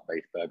fully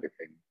plant-based Burger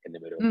King in the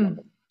middle of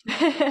Mm.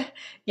 London.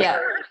 Yeah,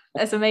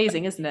 it's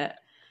amazing, isn't it?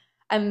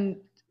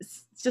 And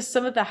just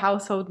some of the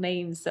household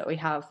names that we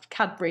have,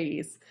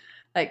 Cadbury's,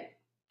 like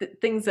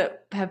things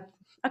that have,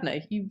 I don't know,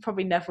 you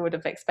probably never would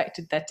have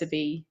expected there to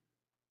be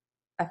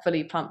a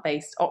fully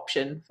plant-based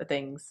option for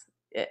things.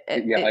 Yeah,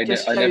 It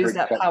just I never shows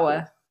that expected.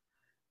 power.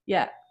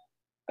 Yeah.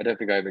 I don't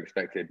think I've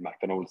expected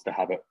McDonald's to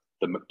have it,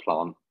 the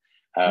McPlant,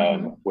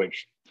 Hmm.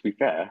 which, to be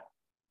fair,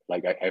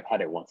 like I've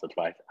had it once or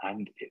twice,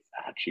 and it's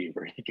actually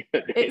really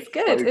good. It's It's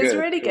good. so It's good.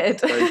 really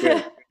It's good. so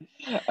good.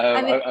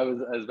 And I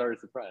was very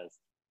surprised.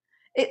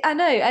 I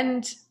know.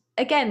 And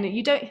again,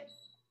 you don't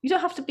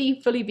have to be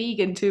fully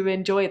vegan to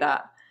enjoy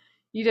that.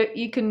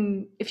 You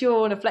can, if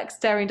you're on a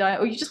flexitarian diet,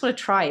 or you just want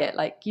to try it,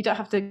 like you don't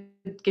have to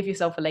give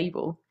yourself a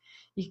label.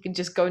 You can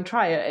just go and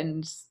try it,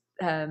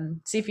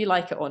 and see if you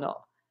like it or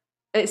not.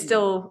 It's Hmm.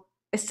 still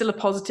it's still a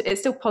positive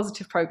it's still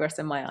positive progress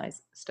in my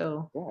eyes.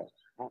 Still. Yeah,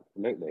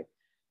 absolutely.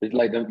 It's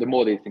like the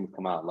more these things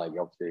come out, like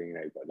obviously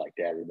you've got like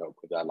Dairy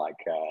Milk with their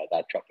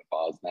chocolate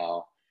bars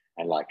now,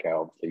 and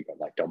obviously you've got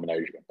like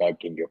Domino's, you've got Burger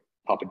King, you've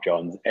got Papa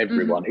John's,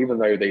 everyone. Hmm. Even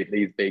though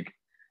these big,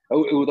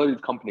 although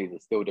these companies are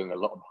still doing a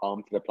lot of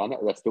harm to the planet,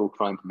 they're still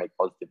trying to make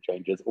positive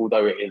changes.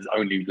 Although it is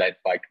only led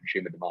by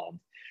consumer demand,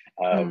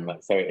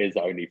 Mm. so it is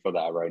only for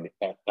their own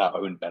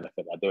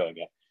benefit they're doing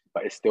it,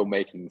 but it's still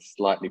making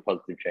slightly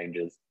positive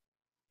changes,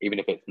 even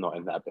if it's not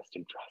in their best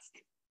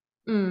interest.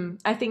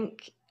 I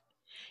think,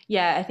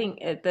 yeah, I think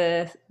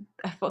the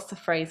what's the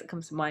phrase that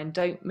comes to mind?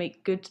 Don't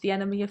make good the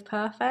enemy of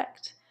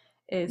perfect.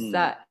 Is Mm.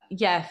 that,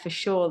 yeah, for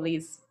sure,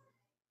 these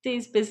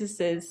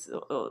businesses,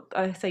 or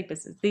I say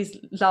business, these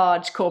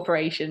large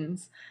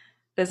corporations,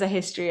 there's a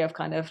history of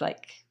kind of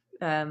like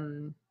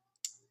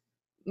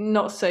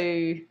not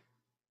so,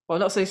 well,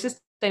 not so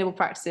sustainable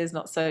practices,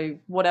 not so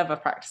whatever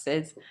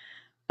practices.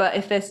 But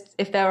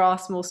if there are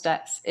small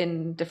steps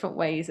in different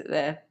ways that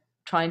they're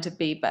trying to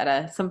be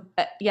better,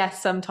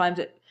 yes, sometimes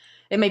it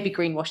may be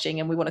greenwashing,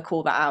 and we want to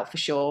call that out for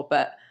sure.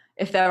 But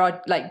if there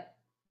are like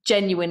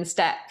genuine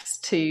steps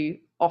to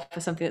offer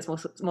something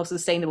that's more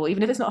sustainable,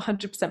 even if it's not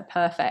 100%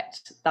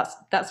 perfect,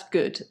 that's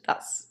good.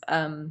 That's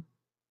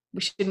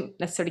we shouldn't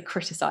necessarily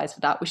criticize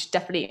for that. We should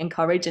definitely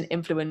encourage and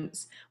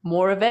influence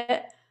more of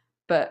it,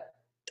 but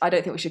I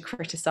don't think we should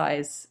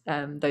criticize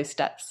those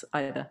steps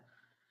either.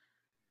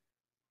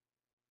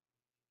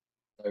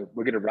 So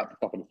we're going to wrap this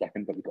up in a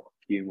second, but we've got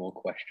a few more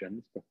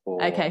questions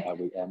before Okay.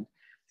 we end.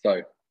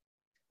 So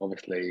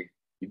obviously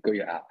you've got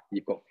your app,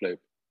 you've got Floop.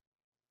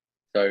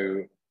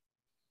 So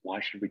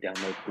why should we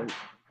download Floop?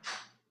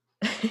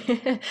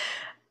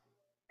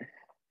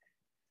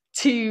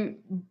 to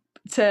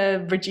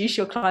to reduce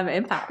your climate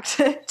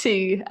impact,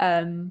 to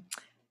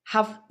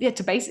have, yeah,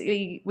 to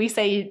basically, we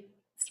say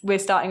we're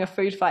starting a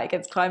food fight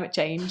against climate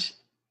change,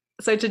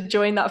 So to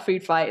join that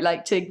food fight,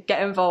 like to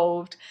get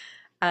involved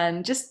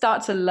and just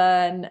start to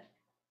learn,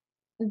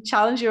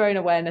 challenge your own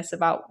awareness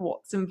about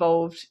what's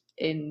involved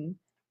in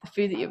the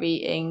food that you're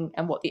eating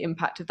and what the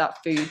impact of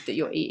that food that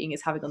you're eating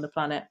is having on the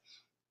planet.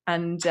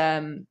 And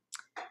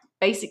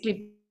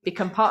basically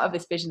become part of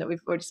this vision that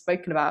we've already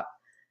spoken about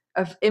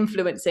of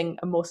influencing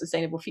a more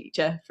sustainable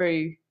future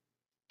through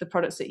the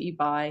products that you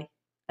buy,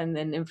 and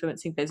then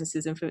influencing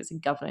businesses, influencing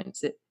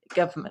governments,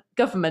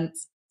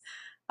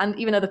 and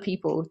even other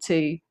people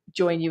to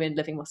join you in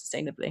living more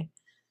sustainably.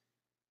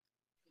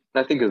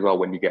 I think as well,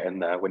 when you get in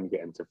there, when you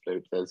get into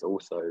food, there's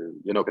also,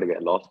 you're not going to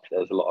get lost.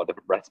 There's a lot of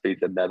different recipes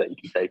in there that you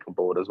can take on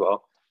board as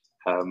well,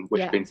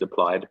 which have been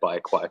supplied by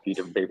quite a few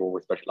different people,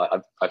 especially like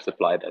I've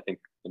supplied, I think,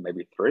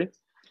 maybe 3.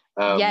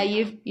 Yeah,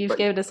 you've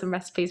given us some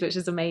recipes, which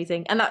is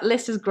amazing, and that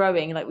list is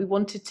growing. Like we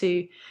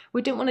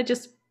didn't want to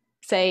just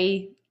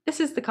say this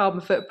is the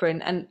carbon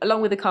footprint, and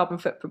along with the carbon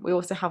footprint, we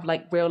also have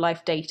like real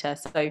life data.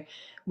 So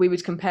we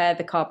would compare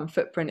the carbon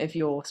footprint of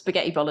your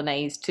spaghetti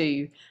bolognese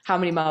to how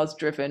many miles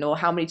driven, or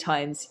how many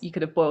times you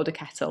could have boiled a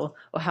kettle,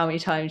 or how many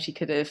times you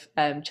could have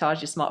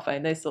charged your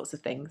smartphone. Those sorts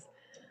of things.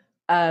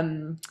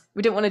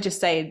 We didn't want to just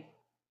say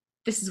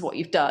this is what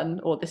you've done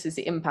or this is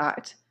the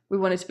impact. We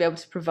wanted to be able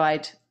to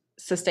provide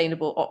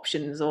sustainable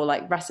options or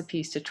like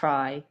recipes to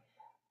try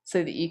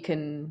so that you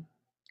can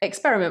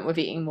experiment with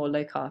eating more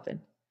low carbon.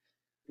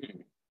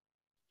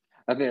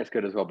 I think that's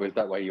good as well, because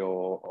that way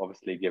you're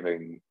obviously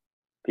giving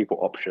people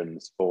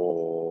options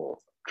for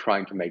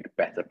trying to make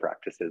better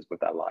practices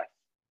with their life.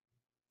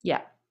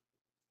 Yeah.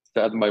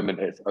 So at the moment,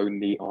 it's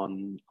only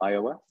on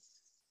iOS?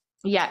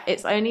 Yeah,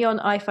 it's only on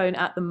iPhone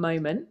at the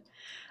moment.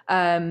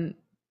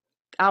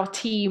 Our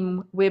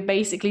team, we're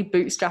basically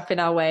bootstrapping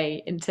our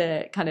way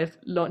into kind of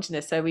launching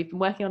this. So we've been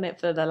working on it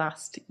for the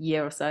last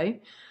year or so.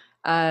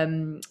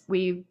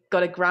 We've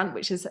got a grant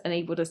which has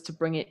enabled us to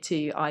bring it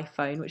to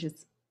iPhone, which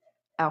is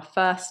our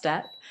first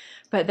step.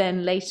 But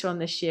then later on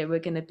this year, we're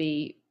going to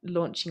be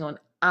launching on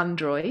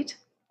Android.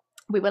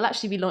 We will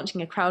actually be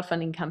launching a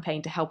crowdfunding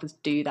campaign to help us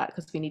do that,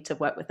 because we need to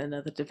work with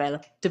another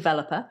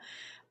developer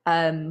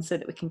so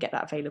that we can get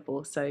that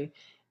available. So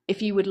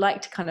if you would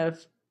like to kind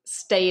of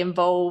stay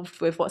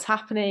involved with what's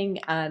happening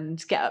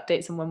and get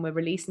updates on when we're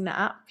releasing the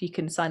app, you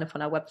can sign up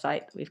on our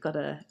website. We've got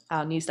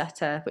our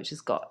newsletter, which has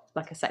got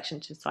like a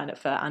section to sign up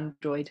for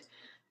Android,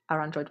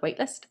 our Android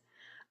waitlist.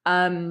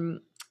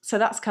 So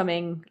that's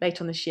coming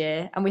later on this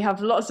year, and we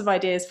have lots of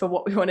ideas for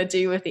what we want to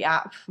do with the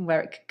app and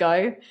where it could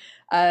go.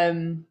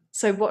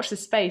 So watch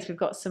this space. We've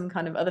got some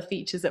kind of other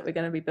features that we're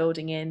going to be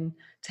building in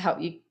to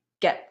help you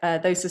get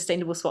those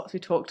sustainable swaps we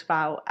talked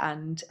about,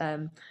 and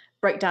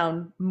break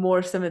down more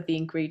of some of the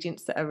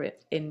ingredients that are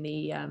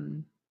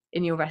in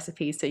your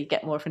recipes, so you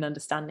get more of an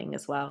understanding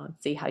as well, and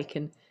see how you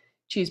can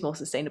choose more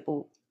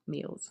sustainable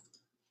meals.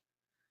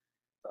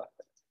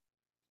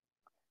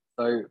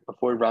 So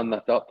before we round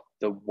that up,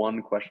 the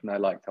one question I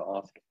like to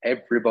ask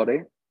everybody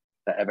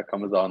that ever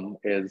comes on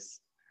is,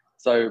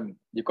 so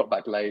you've got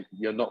back late,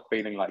 you're not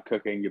feeling like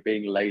cooking, you're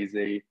being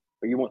lazy,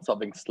 but you want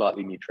something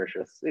slightly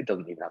nutritious. It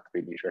doesn't even have to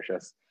be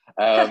nutritious.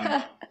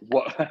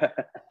 What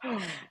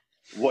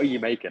what are you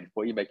making?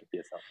 What are you making for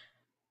yourself?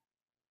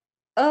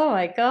 Oh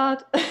my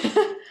God.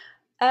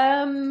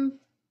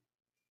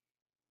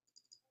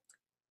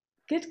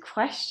 Good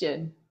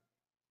question.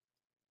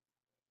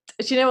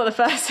 Do you know what the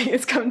first thing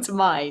that's come to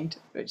mind?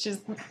 Which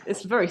is,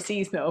 it's very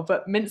seasonal,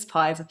 but mince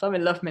pies. I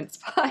fucking love mince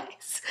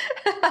pies.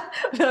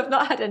 But I've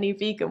not had any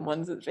vegan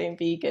ones that's been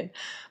vegan.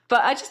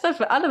 But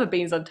I love a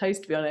beans on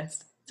toast, to be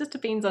honest. Just a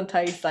beans on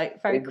toast,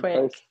 like very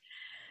quick.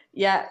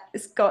 Yeah,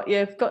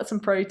 you've got some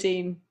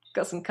protein,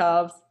 got some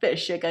carbs, bit of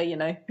sugar, you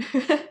know.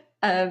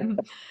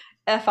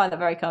 I find that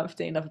very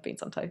comforting. Love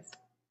beans on toast.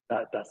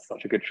 That's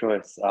such a good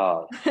choice.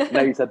 Now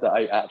you said that,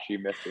 I actually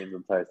miss beans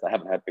on toast. I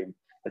haven't had beans.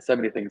 There's so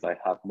many things I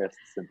have missed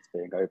since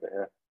being over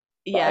here.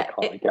 Yeah,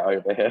 I can't get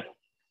over here.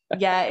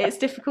 Yeah, it's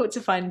difficult to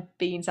find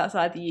beans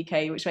outside the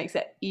UK, which makes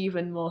it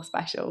even more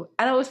special.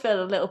 And I always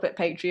feel a little bit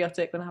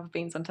patriotic when I have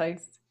beans on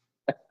toast.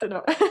 Don't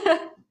know.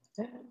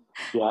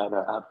 Yeah,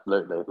 no,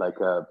 absolutely. Like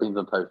beans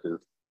on toast is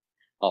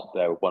up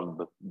there with one of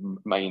the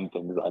main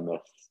things I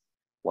miss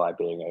while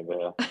being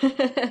over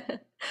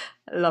here.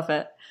 I love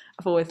it.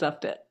 I've always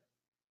loved it.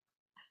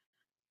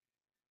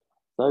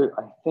 So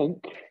I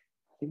think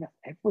that's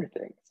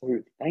everything. So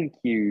thank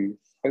you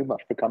so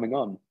much for coming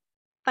on.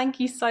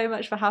 Thank you so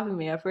much for having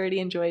me. I've really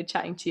enjoyed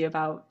chatting to you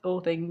about all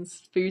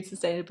things food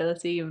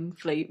sustainability and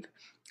Floop.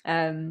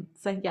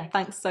 So yeah,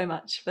 thanks so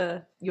much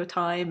for your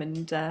time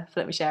and for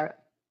letting me share it.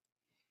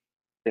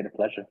 It's been a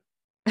pleasure.